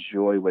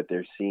enjoy what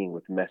they're seeing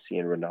with Messi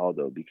and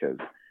Ronaldo, because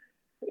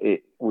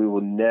we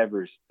will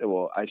never.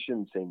 Well, I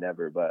shouldn't say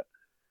never, but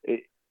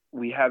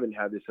we haven't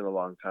had this in a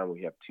long time.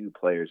 We have 2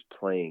 players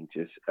playing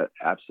just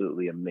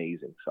absolutely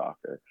amazing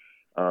soccer,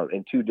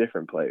 and 2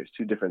 different players,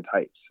 2 different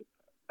types.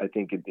 I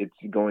think it's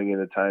going in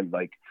a time,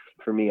 like,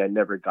 for me, I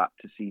never got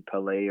to see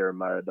Pelé or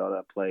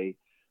Maradona play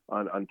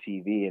on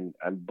TV, and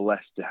I'm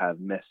blessed to have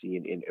Messi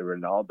and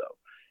Ronaldo.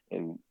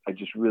 And I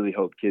just really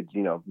hope kids,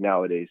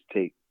 nowadays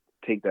take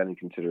that in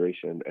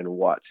consideration and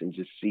watch and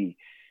just see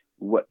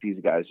what these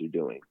guys are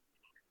doing,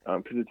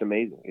 because it's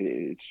amazing.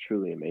 It's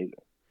truly amazing.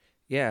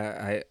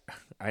 Yeah,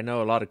 I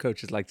know a lot of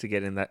coaches like to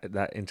get in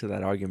that into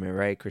that argument,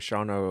 right?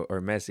 Cristiano or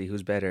Messi,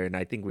 who's better? And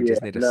I think we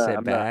just need to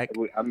sit back.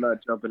 I'm not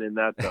jumping in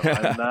that, though.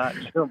 I'm not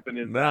jumping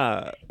in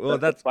that. Well,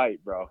 that's a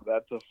fight, bro.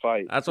 That's a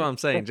fight. That's what I'm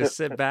saying. Just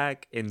sit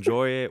back,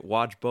 enjoy it,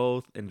 watch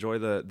both, enjoy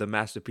the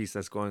masterpiece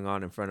that's going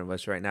on in front of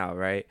us right now,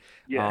 right?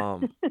 Yeah.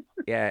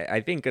 Yeah, I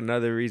think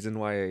another reason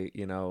why,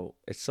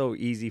 it's so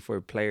easy for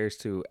players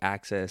to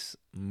access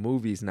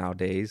movies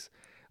nowadays,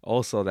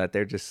 also, that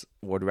they're just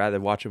would rather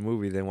watch a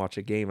movie than watch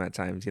a game at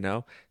times.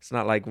 It's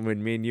not like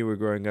when me and you were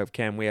growing up,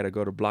 Cam, we had to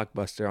go to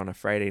Blockbuster on a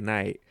Friday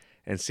night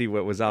and see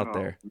what was out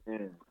there.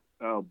 Man.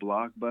 Oh,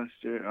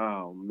 Blockbuster.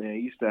 Oh, man.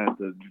 You used to have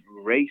to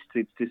race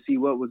to see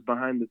what was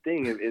behind the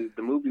thing. If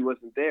the movie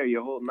wasn't there,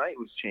 your whole night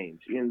was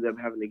changed. You ended up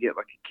having to get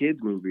like a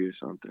kid's movie or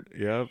something.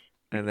 Yep.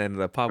 And then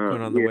the popcorn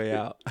on the way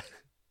out.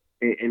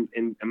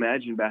 And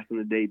imagine back in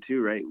the day,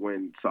 too, right,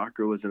 when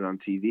soccer wasn't on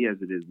TV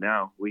as it is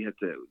now. We had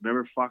to –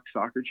 remember Fox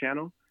Soccer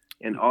Channel?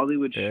 And all they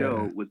would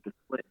show was the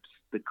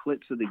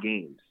clips of the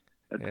games.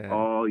 That's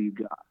all you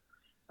got.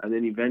 And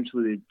then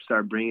eventually they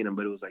started bringing them,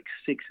 but it was like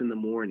 6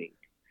 a.m.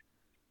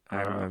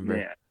 I remember.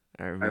 Man,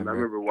 I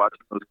remember watching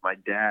those with my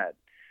dad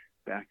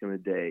back in the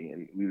day,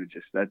 and we would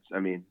just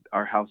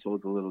our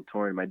household's a little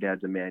torn. My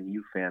dad's a Man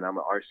U fan. I'm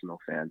an Arsenal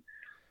fan.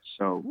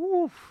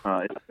 So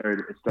it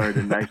started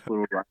a nice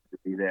little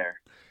rivalry there.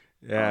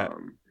 Yeah,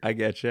 I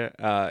get you.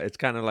 It's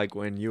kind of like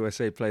when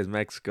USA plays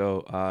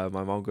Mexico.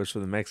 My mom goes for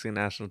the Mexican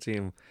national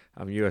team.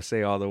 I'm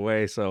USA all the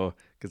way, so it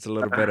gets a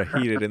little bit of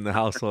heated in the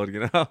household,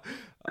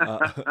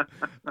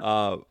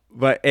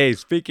 But hey,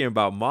 speaking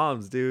about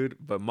moms, dude,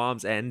 but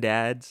moms and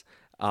dads,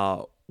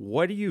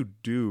 what do you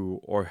do,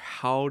 or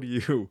how do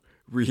you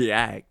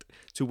react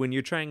to when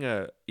you're trying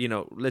to,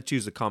 let's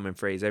use a common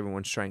phrase.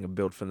 Everyone's trying to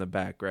build from the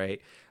back, right?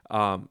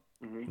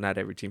 Not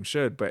every team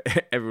should, but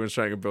everyone's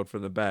trying to build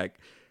from the back.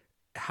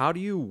 How do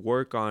you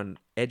work on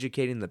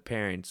educating the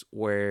parents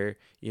where,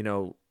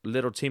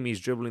 little Timmy's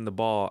dribbling the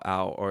ball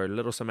out, or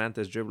little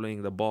Samantha's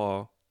dribbling the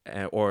ball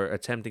or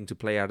attempting to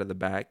play out of the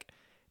back,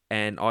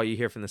 and all you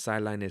hear from the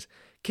sideline is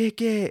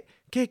kick it,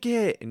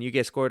 and you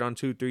get scored on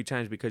 2-3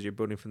 times because you're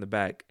building from the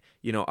back.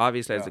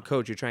 Obviously as a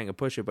coach, you're trying to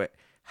push it, but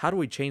how do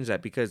we change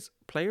that? Because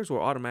players will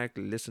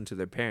automatically listen to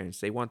their parents.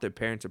 They want their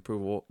parents'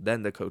 approval,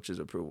 then the coach's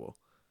approval.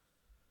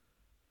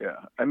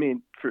 Yeah, I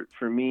mean,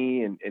 for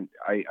me, and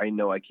I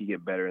know I could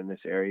get better in this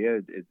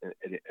area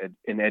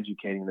in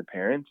educating the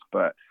parents,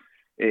 but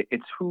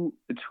it's who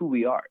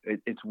we are.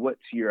 It's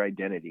what's your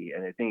identity,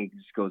 and I think it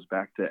just goes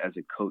back to, as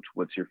a coach,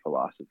 what's your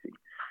philosophy,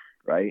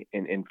 right?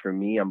 And for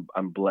me,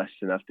 I'm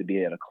blessed enough to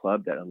be at a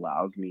club that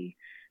allows me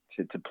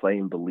to play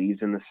and believes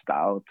in the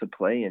style to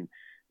play. And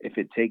if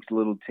it takes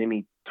little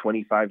Timmy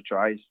 25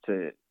 tries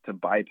to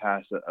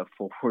bypass a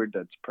forward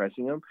that's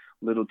pressing him,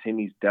 little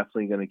Timmy's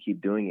definitely going to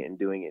keep doing it and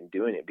doing it and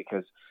doing it,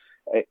 because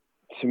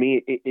to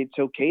me, it's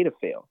okay to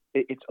fail.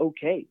 It's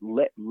okay.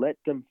 Let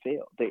them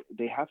fail.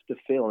 They have to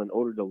fail in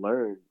order to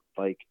learn,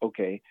 like,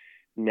 okay,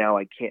 now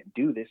I can't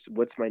do this.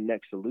 What's my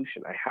next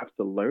solution? I have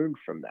to learn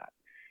from that.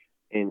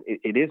 And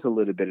it is a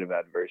little bit of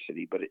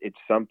adversity, but it's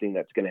something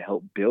that's going to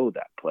help build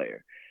that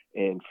player.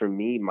 And for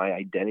me, my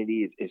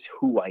identity is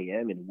who I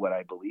am and what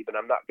I believe, and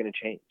I'm not going to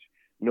change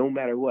no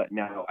matter what.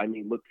 Now, I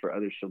may look for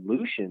other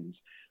solutions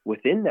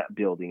within that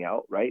building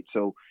out, right?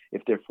 So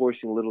if they're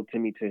forcing little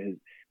Timmy to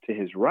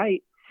his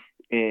right,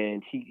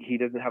 and he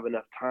doesn't have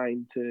enough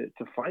time to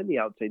find the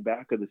outside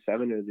back, or the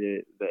 7 or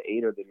the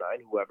 8 or the 9,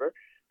 whoever,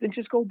 then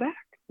just go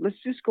back. Let's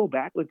just go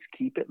back. Let's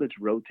keep it. Let's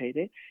rotate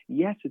it.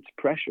 Yes, it's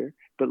pressure,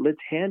 but let's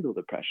handle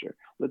the pressure.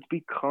 Let's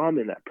be calm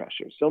in that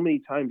pressure. So many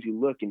times you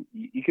look, and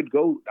you could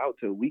go out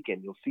to a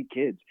weekend, you'll see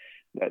kids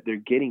that they're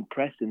getting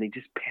pressed and they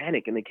just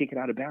panic and they kick it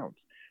out of bounds.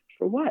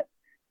 For what?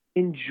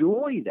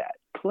 Enjoy that.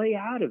 Play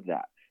out of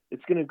that.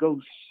 It's going to go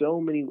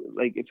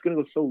it's going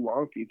to go so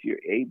long for you if you're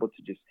able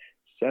to just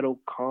settle,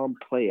 calm,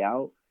 play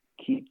out,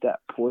 keep that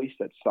poise,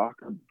 that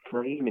soccer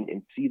frame,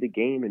 and see the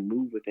game and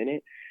move within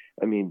it.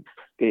 I mean,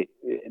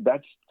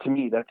 that's, to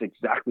me, that's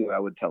exactly what I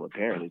would tell a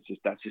parent.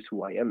 That's just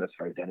who I am. That's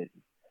our identity,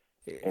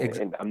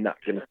 and I'm not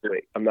going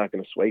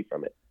to sway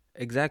from it.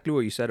 Exactly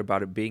what you said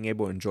about it being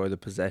able to enjoy the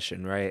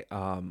possession, right?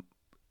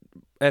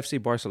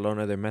 FC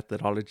Barcelona, their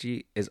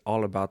methodology is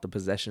all about the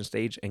possession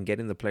stage and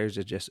getting the players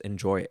to just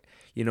enjoy it.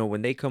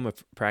 When they come to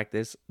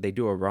practice, they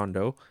do a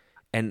rondo,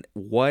 and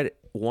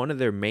one of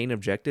their main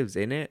objectives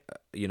in it,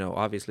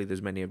 obviously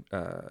there's many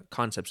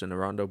concepts in a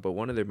rondo, but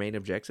one of their main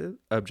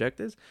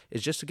objectives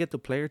is just to get the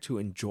player to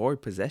enjoy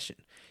possession.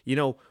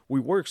 We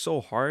work so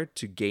hard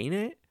to gain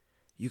it.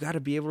 You got to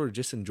be able to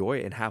just enjoy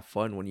it and have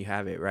fun when you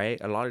have it, right?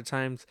 A lot of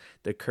times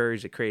the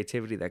courage, the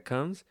creativity that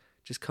comes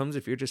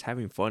if you're just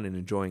having fun and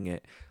enjoying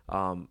it.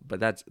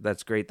 But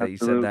that's great that Absolutely. You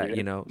said that,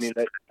 I mean,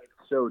 that's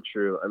so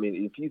true. I mean,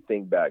 if you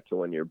think back to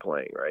when you're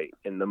playing, right,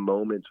 in the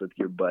moments with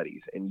your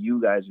buddies, and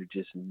you guys are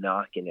just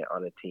knocking it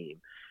on a team,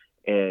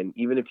 and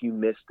even if you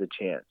miss the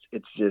chance,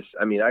 it's just,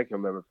 I mean, I can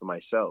remember for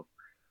myself,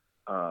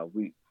 I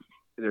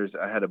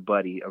had a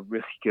buddy, a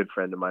really good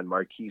friend of mine,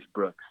 Marquise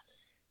Brooks,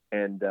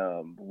 and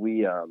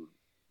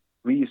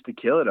we used to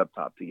kill it up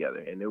top together,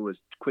 and it was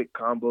quick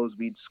combos.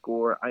 We'd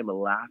score. I'm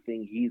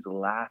laughing. He's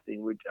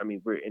laughing.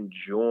 We're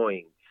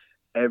enjoying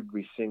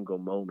every single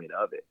moment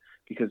of it,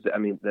 because I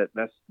mean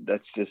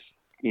that's just,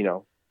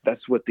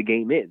 that's what the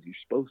game is. You're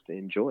supposed to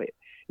enjoy it.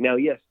 Now,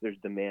 yes, there's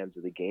demands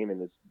of the game,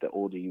 and the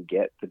older you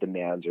get, the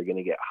demands are going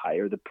to get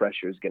higher. The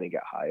pressure is going to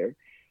get higher,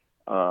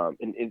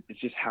 and it's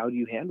just, how do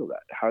you handle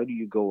that? How do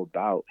you go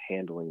about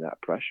handling that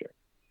pressure?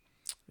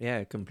 Yeah,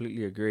 I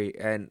completely agree,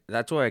 and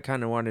that's why I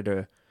kind of wanted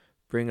to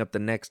bring up the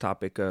next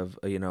topic of,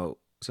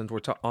 since we're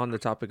on the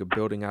topic of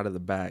building out of the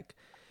back,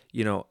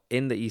 in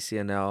the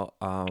ECNL,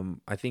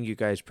 I think you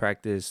guys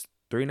practice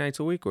 3 nights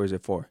a week, or is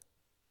it 4?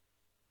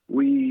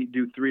 We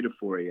do 3 to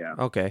 4, yeah.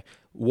 Okay.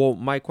 Well,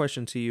 my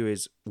question to you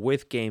is,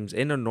 with games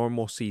in a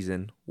normal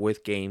season,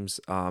 with games,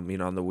 on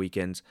the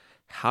weekends,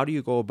 how do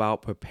you go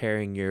about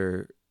preparing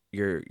your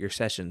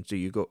sessions? Do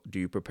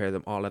you prepare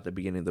them all at the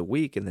beginning of the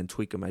week and then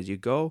tweak them as you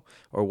go,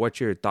 or what's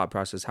your thought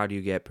process? How do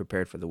you get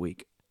prepared for the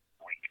week?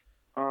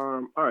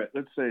 All right,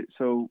 let's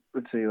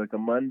say like a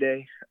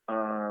Monday,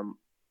 I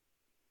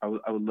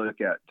would look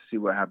to see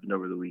what happened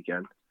over the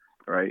weekend,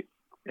 right?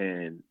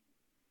 And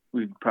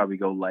we'd probably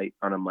go light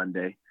on a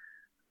Monday,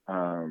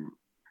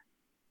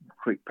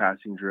 quick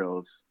passing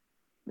drills,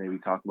 maybe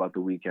talk about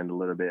the weekend a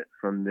little bit.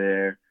 From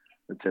there,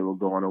 let's say we'll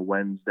go on a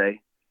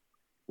Wednesday.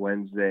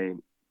 Wednesday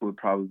would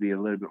probably be a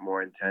little bit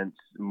more intense,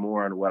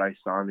 more on what I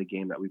saw in the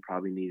game that we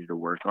probably needed to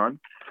work on,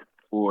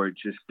 or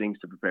just things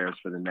to prepare us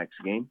for the next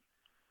game.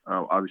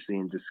 Obviously,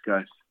 and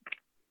discuss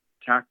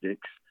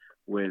tactics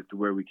with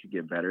where we could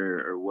get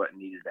better or what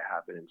needed to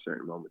happen in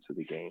certain moments of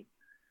the game.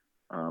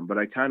 But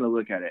I kind of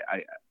look at it,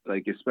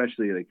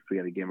 especially like if we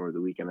had a game over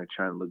the weekend, I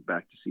try and look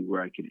back to see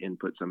where I could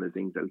input some of the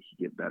things that we could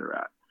get better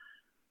at,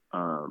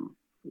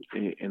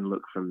 and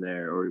look from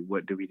there, or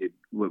what we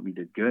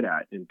did good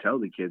at, and tell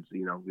the kids,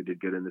 we did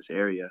good in this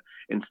area,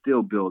 and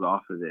still build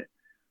off of it,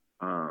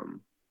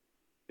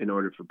 in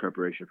order for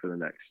preparation for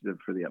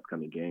the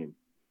upcoming game.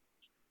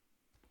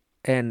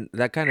 And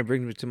that kind of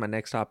brings me to my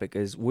next topic,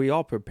 is we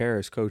all prepare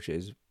as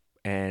coaches,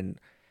 and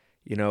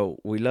we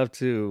would love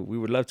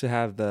to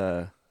have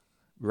the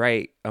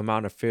right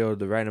amount of field,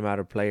 the right amount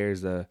of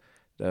players, the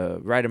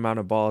right amount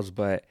of balls,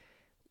 but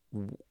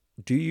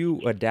do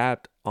you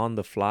adapt on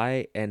the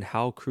fly, and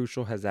how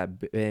crucial has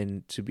that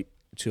been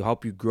to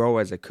help you grow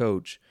as a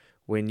coach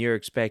when you're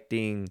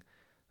expecting,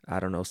 I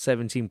don't know,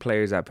 17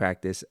 players at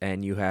practice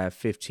and you have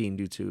 15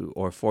 due to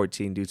or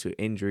 14 due to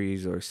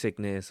injuries or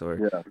sickness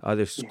or Yeah.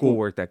 other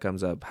schoolwork that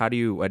comes up? How do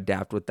you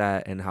adapt with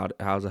that, and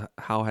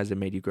how has it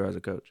made you grow as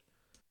a coach?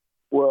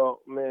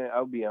 Well, man,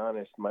 I'll be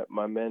honest.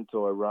 My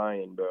mentor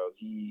Ryan, bro,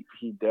 he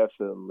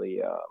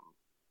definitely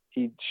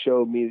he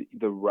showed me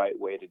the right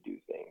way to do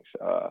things.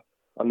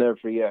 I'll never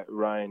forget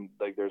Ryan.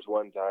 Like, there's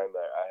one time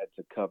that I had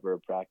to cover a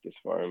practice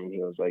for him, and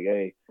he was like,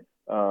 "Hey,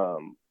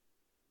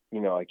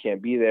 I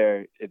can't be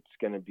there. It's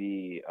gonna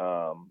be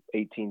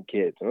 18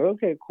 kids." And I'm like,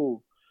 okay,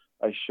 cool.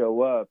 I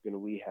show up,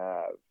 and we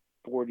have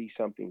 40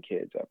 something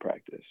kids at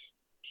practice.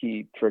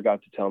 He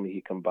forgot to tell me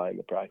he combined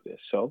the practice,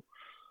 so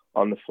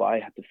on the fly, I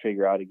have to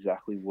figure out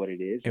exactly what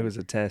it is. It was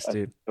a test,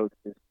 dude.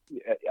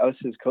 Us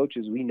as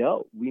coaches, we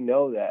know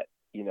that,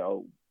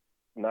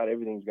 not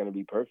everything's going to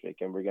be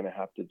perfect, and we're going to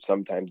have to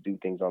sometimes do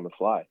things on the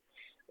fly.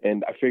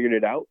 And I figured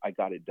it out. I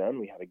got it done.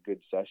 We had a good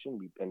session.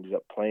 We ended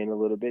up playing a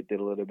little bit, did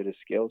a little bit of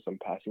skill, some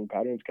passing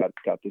patterns, got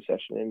the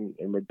session in,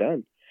 and we're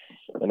done.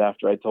 And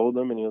after I told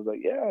him, and he was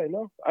like, "Yeah,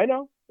 I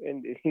know."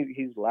 And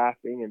he's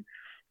laughing, and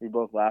we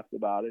both laughed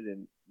about it.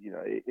 And,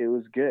 it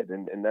was good.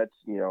 And that's,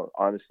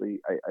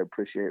 honestly, I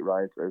appreciate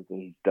Ryan for everything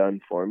he's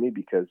done for me,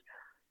 because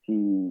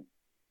he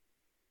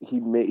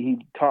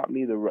taught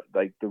me the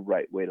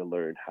right way to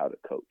learn how to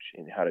coach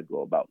and how to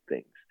go about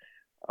things.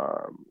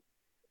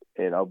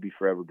 And I'll be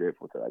forever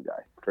grateful to that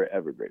guy.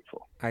 Forever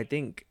grateful. I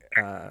think,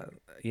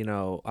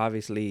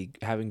 obviously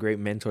having great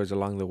mentors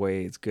along the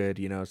way is good.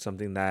 It's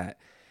something that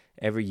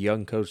every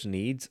young coach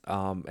needs.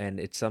 And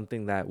it's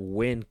something that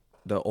when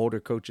the older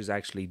coaches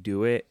actually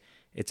do it,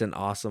 it's an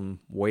awesome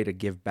way to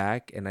give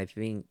back. And I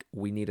think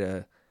we need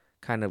to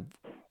kind of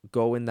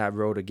go in that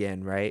road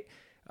again, right?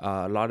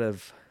 A lot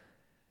of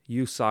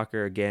youth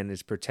soccer again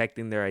is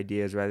protecting their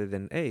ideas rather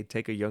than, hey,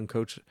 take a young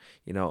coach,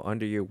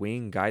 under your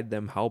wing, guide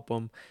them, help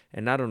them.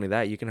 And not only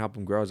that, you can help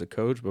them grow as a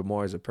coach, but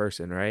more as a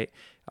person, right?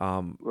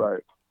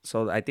 Right.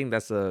 So I think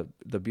that's the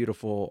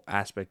beautiful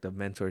aspect of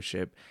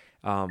mentorship.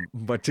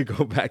 But to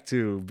go back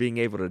to being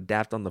able to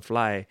adapt on the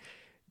fly,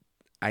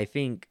 I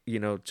think,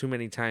 too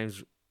many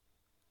times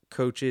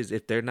coaches,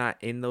 if they're not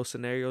in those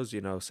scenarios,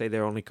 say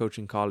they're only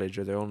coaching college,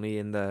 or they're only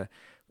in the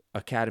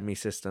academy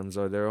systems,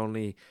 or they're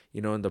only,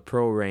 in the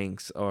pro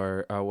ranks,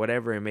 or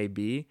whatever it may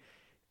be,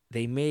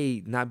 they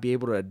may not be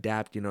able to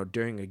adapt,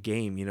 during a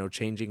game,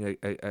 changing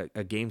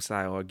a game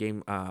style or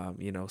game,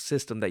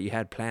 system that you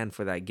had planned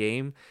for that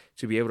game,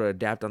 to be able to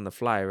adapt on the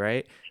fly,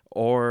 right?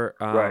 Or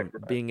Right.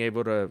 being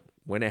able to,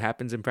 when it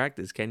happens in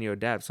practice, can you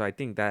adapt? So I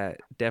think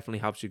that definitely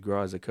helps you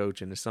grow as a coach,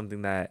 and it's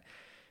something that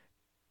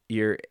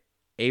you're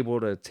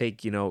able to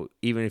take,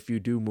 even if you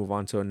do move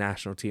on to a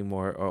national team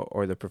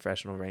or the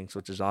professional ranks,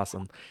 which is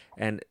awesome.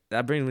 And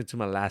that brings me to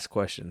my last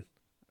question.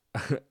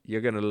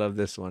 You're going to love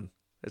this one.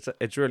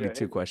 It's really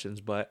two questions,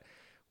 but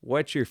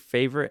what's your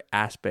favorite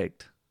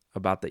aspect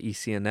about the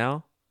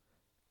ECNL?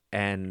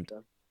 And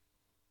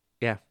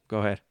yeah, go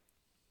ahead.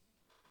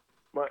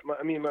 My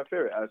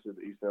favorite aspect of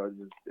the ECNL is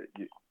just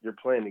that you're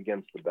playing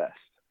against the best.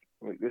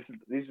 Like,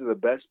 these are the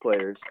best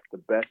players, the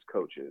best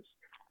coaches.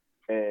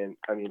 And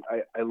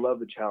I love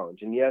the challenge.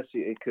 And yes,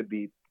 it could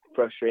be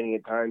frustrating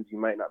at times. You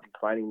might not be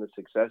finding the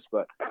success,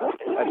 but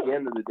at the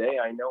end of the day,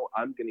 I know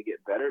I'm going to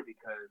get better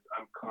because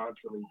I'm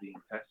constantly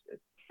being tested.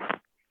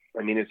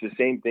 It's the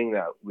same thing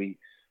that we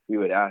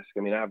would ask.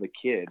 I have a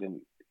kid,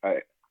 and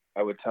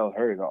I would tell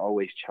her to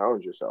always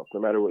challenge yourself. No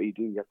matter what you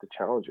do, you have to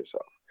challenge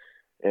yourself.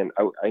 And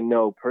I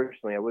know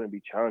personally I wouldn't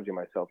be challenging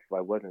myself if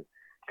I wasn't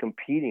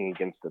competing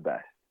against the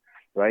best.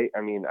 Right?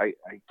 I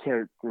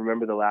can't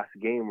remember the last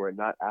game where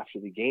not after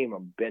the game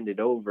I'm bended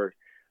over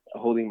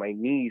holding my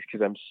knees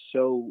because I'm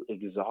so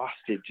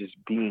exhausted just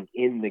being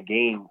in the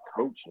game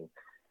coaching.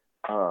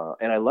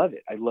 And I love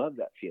it. I love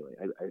that feeling.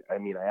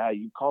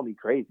 You call me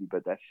crazy,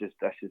 but that's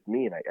just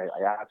me, and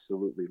I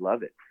absolutely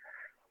love it.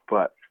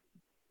 But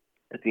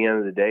at the end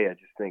of the day, I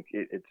just think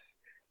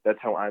that's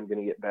how I'm going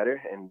to get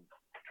better. And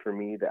for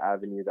me, the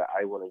avenue that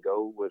I want to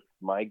go with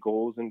my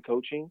goals in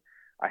coaching,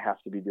 I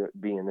have to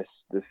be in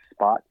this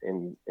spot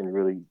and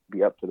really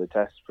be up to the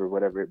test for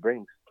whatever it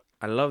brings.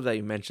 I love that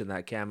you mentioned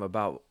that, Cam,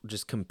 about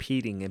just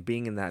competing and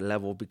being in that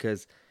level,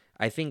 because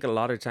I think a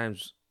lot of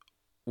times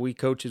we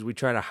coaches, we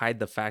try to hide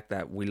the fact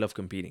that we love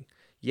competing.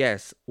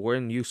 Yes, we're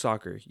in youth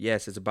soccer.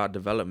 Yes, it's about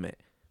development,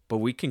 but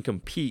we can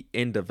compete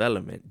in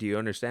development. Do you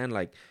understand?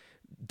 Like,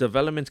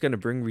 development's going to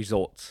bring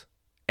results.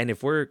 And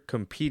if we're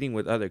competing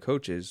with other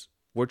coaches,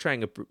 we're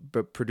trying to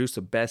produce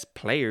the best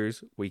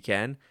players we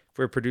can. If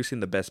we're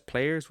producing the best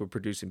players, we're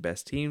producing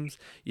best teams.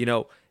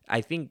 I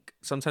think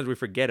sometimes we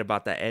forget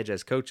about that edge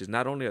as coaches.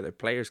 Not only are the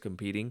players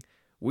competing,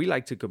 we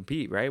like to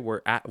compete, right?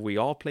 We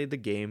all play the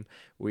game.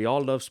 We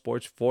all love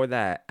sports for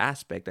that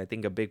aspect. I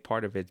think a big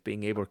part of it is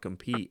being able to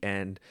compete.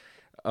 And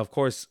of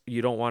course,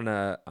 you don't want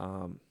to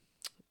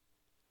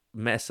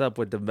mess up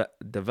with the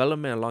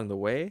development along the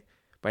way.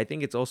 But I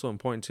think it's also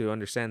important to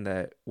understand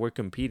that we're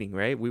competing,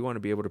 right? We want to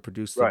be able to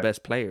produce the Right.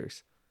 best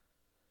players.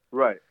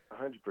 Right.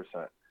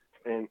 100%.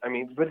 And I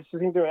mean, but it's the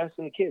thing they're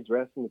asking the kids.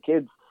 We're asking the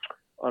kids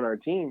on our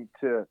team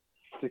to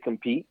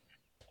compete,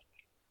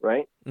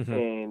 right? Mm-hmm.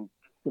 And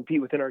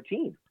compete within our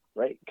team,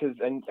 right? Because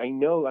I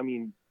know, I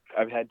mean,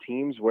 I've had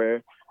teams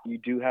where you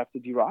do have to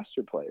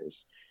de-roster players,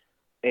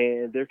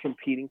 and they're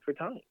competing for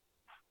time.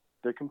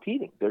 They're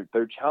competing.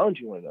 They're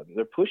challenging one another.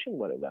 They're pushing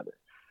one another.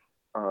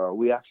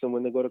 We ask them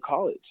when they go to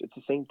college. It's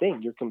the same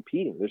thing. You're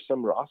competing. There's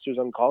some rosters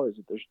on college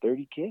that there's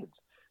 30 kids.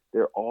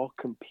 They're all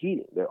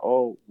competing. They're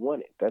all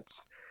wanting. That's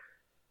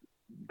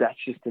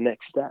just the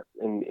next step.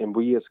 And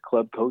we as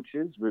club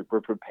coaches, we're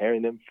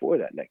preparing them for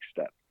that next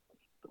step.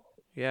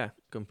 Yeah,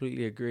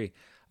 completely agree.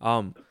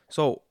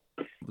 So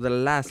the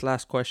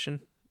last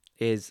question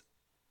is,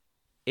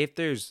 if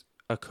there's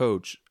a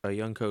coach, a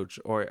young coach,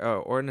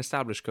 or an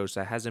established coach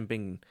that hasn't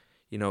been,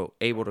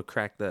 able to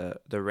crack the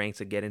ranks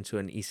to get into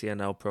an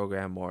ECNL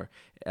program or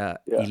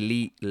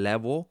elite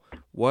level,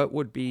 what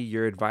would be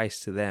your advice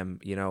to them?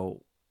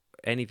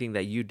 Anything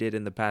that you did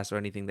in the past or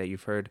anything that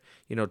you've heard,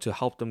 to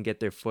help them get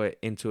their foot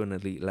into an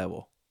elite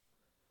level?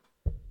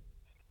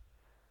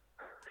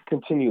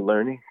 Continue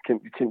learning.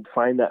 Can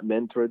find that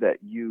mentor that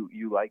you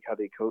like how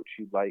they coach,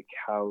 you like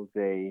how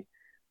they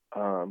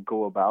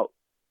go about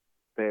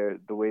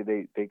the way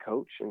they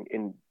coach,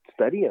 and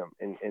study them.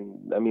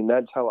 And I mean,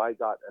 that's how I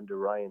got under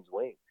Ryan's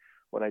wing.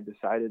 When I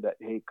decided that,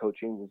 hey,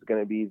 coaching was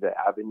going to be the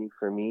avenue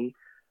for me,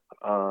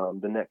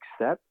 the next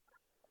step,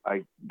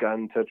 I got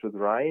in touch with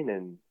Ryan,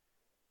 and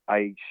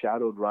I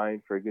shadowed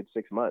Ryan for a good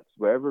 6 months.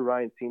 Wherever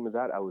Ryan's team was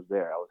at, I was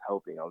there. I was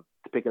helping. I was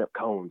picking up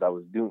cones. I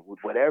was doing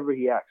whatever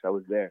he asked. I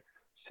was there,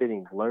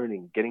 sitting,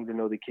 learning, getting to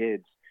know the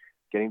kids,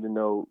 getting to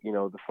know,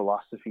 the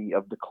philosophy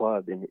of the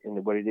club and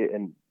what it is.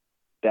 And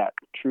that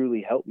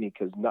truly helped me,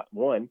 because not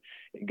one,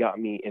 it got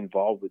me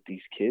involved with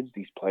these kids,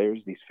 these players,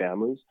 these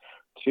families.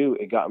 Two,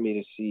 it got me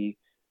to see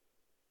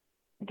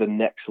the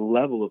next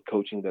level of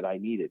coaching that I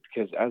needed.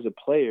 Because as a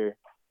player,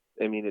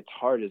 I mean, it's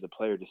hard as a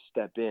player to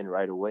step in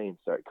right away and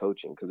start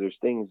coaching, because there's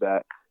things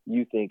that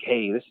you think,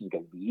 hey, this is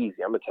going to be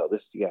easy. I'm going to tell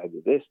this guy to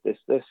do this,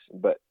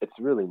 but it's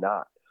really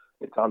not.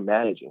 It's on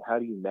managing. How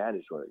do you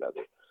manage one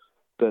another?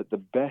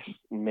 The best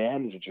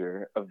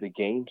manager of the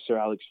game, Sir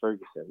Alex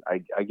Ferguson.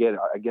 I get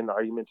in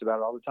arguments about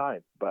it all the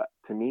time, but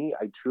to me,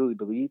 I truly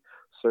believe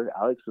Sir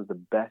Alex was the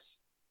best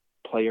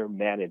player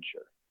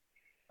manager.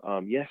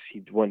 Yes,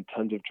 he won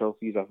tons of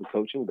trophies off of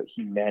coaching, but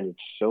he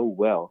managed so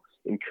well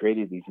and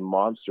created these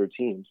monster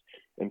teams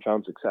and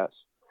found success.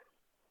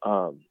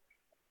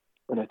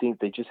 And I think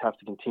they just have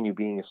to continue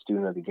being a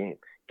student of the game.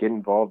 Get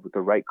involved with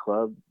the right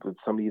club, with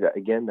somebody that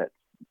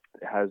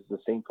has the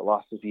same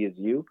philosophy as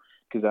you,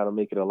 because that'll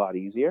make it a lot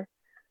easier,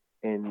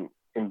 and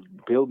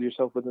build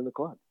yourself within the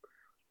club.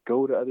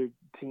 Go to other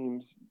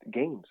teams'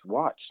 games,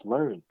 watch,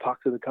 learn,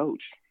 talk to the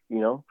coach.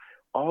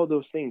 All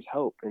those things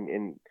help,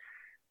 and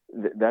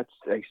that's,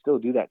 I still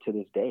do that to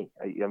this day.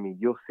 I mean,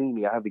 you'll see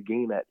me. I have a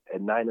game at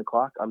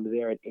 9:00. I'm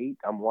there at 8:00.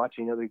 I'm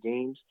watching other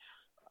games.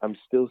 I'm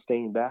still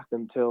staying back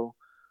until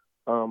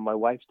my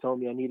wife's telling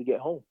me I need to get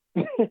home.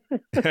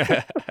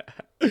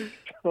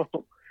 So,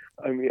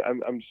 I mean,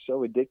 I'm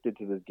so addicted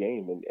to this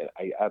game, and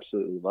I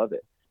absolutely love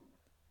it.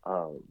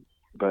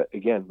 But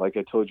again, like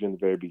I told you in the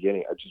very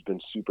beginning, I've just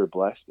been super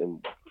blessed,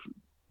 and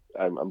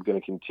I'm going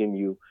to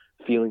continue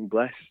feeling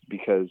blessed,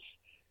 because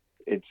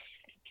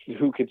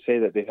who could say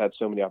that they've had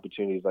so many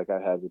opportunities like I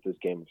had with this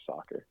game of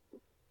soccer?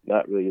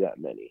 Not really that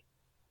many.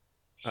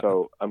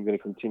 So I'm going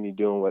to continue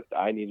doing what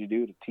I need to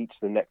do to teach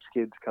the next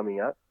kids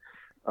coming up,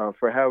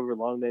 for however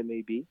long they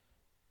may be,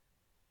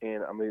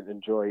 and I'm going to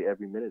enjoy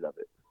every minute of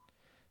it.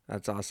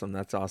 That's awesome.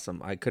 That's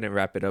awesome. I couldn't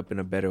wrap it up in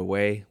a better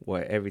way.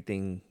 What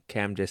everything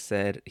Cam just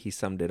said, he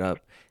summed it up.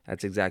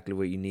 That's exactly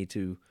what you need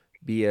to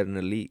be an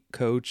elite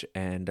coach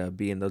and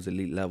be in those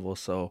elite levels.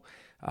 So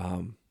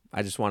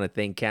I just want to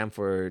thank Cam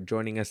for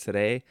joining us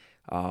today.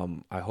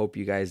 I hope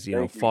you guys,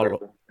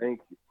 follow.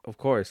 Thank you. Of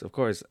course.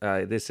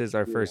 This is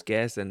our first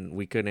guest, and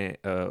we couldn't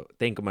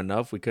thank him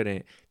enough. We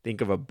couldn't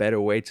think of a better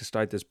way to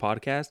start this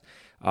podcast.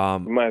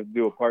 We might have to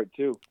do a part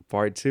two.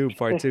 Part two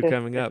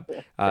coming up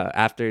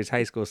after his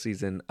high school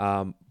season.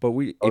 But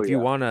if you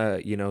want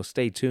to,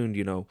 stay tuned,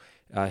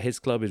 his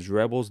club is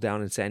Rebels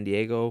down in San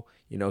Diego.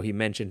 He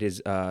mentioned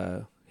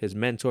his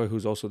mentor,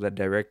 who's also the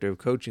director of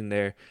coaching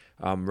there,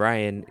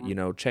 Ryan.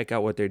 Check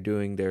out what they're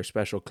doing. They're a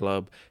special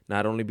club,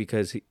 not only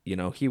because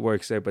he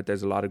works there, but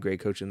there's a lot of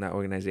great coaching in that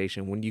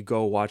organization. When you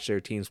go watch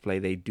their teams play,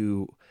 they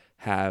do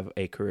have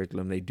a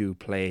curriculum. They do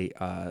play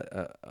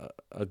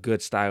a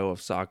good style of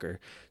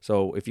soccer.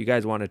 So if you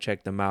guys want to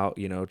check them out,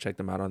 check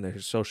them out on their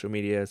social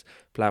medias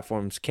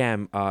platforms.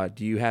 Cam,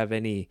 do you have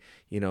any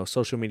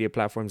social media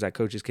platforms that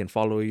coaches can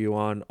follow you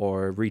on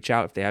or reach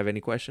out if they have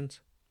any questions?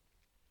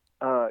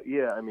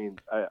 Yeah, I mean,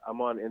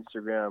 I'm on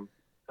Instagram,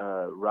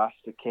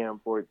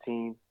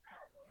 RastaCam14.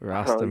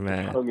 Rasta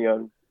man.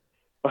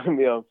 Find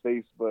me on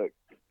Facebook,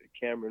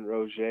 Cameron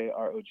Roget,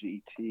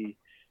 Roget.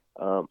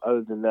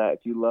 Other than that,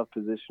 if you love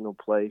positional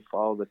play,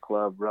 follow the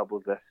club,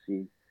 Rebels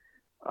SC.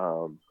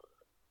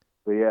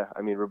 But yeah,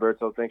 I mean,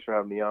 Roberto, thanks for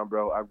having me on,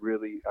 bro. I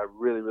really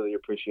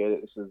appreciate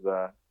it. This is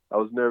I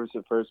was nervous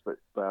at first, but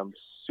I'm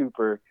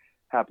super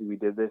happy we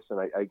did this, and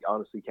I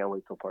honestly can't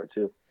wait till part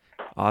 2.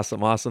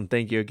 Awesome.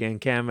 Thank you again,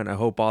 Cam, and I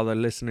hope all the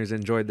listeners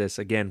enjoyed this.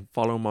 Again,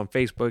 follow him on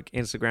Facebook,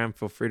 Instagram.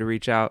 Feel free to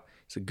reach out.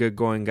 He's a good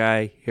going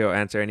guy. He'll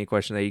answer any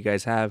question that you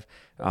guys have.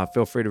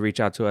 Feel free to reach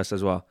out to us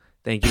as well.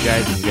 Thank you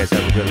guys, and you guys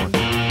have a good one.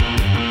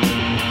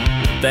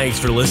 Thanks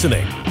for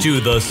listening to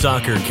the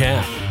Soccer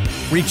Cap.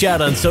 Reach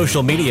out on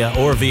social media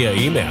or via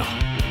email.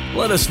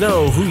 Let us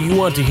know who you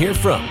want to hear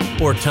from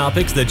or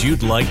topics that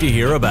you'd like to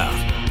hear about.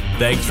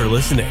 Thanks for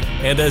listening,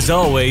 and as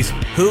always,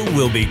 who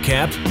will be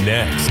capped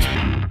next?